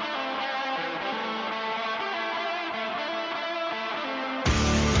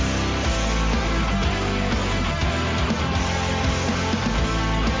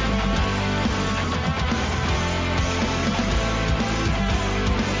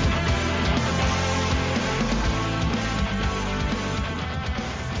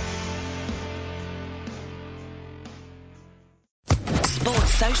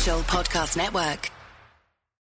 Sports Social Podcast Network.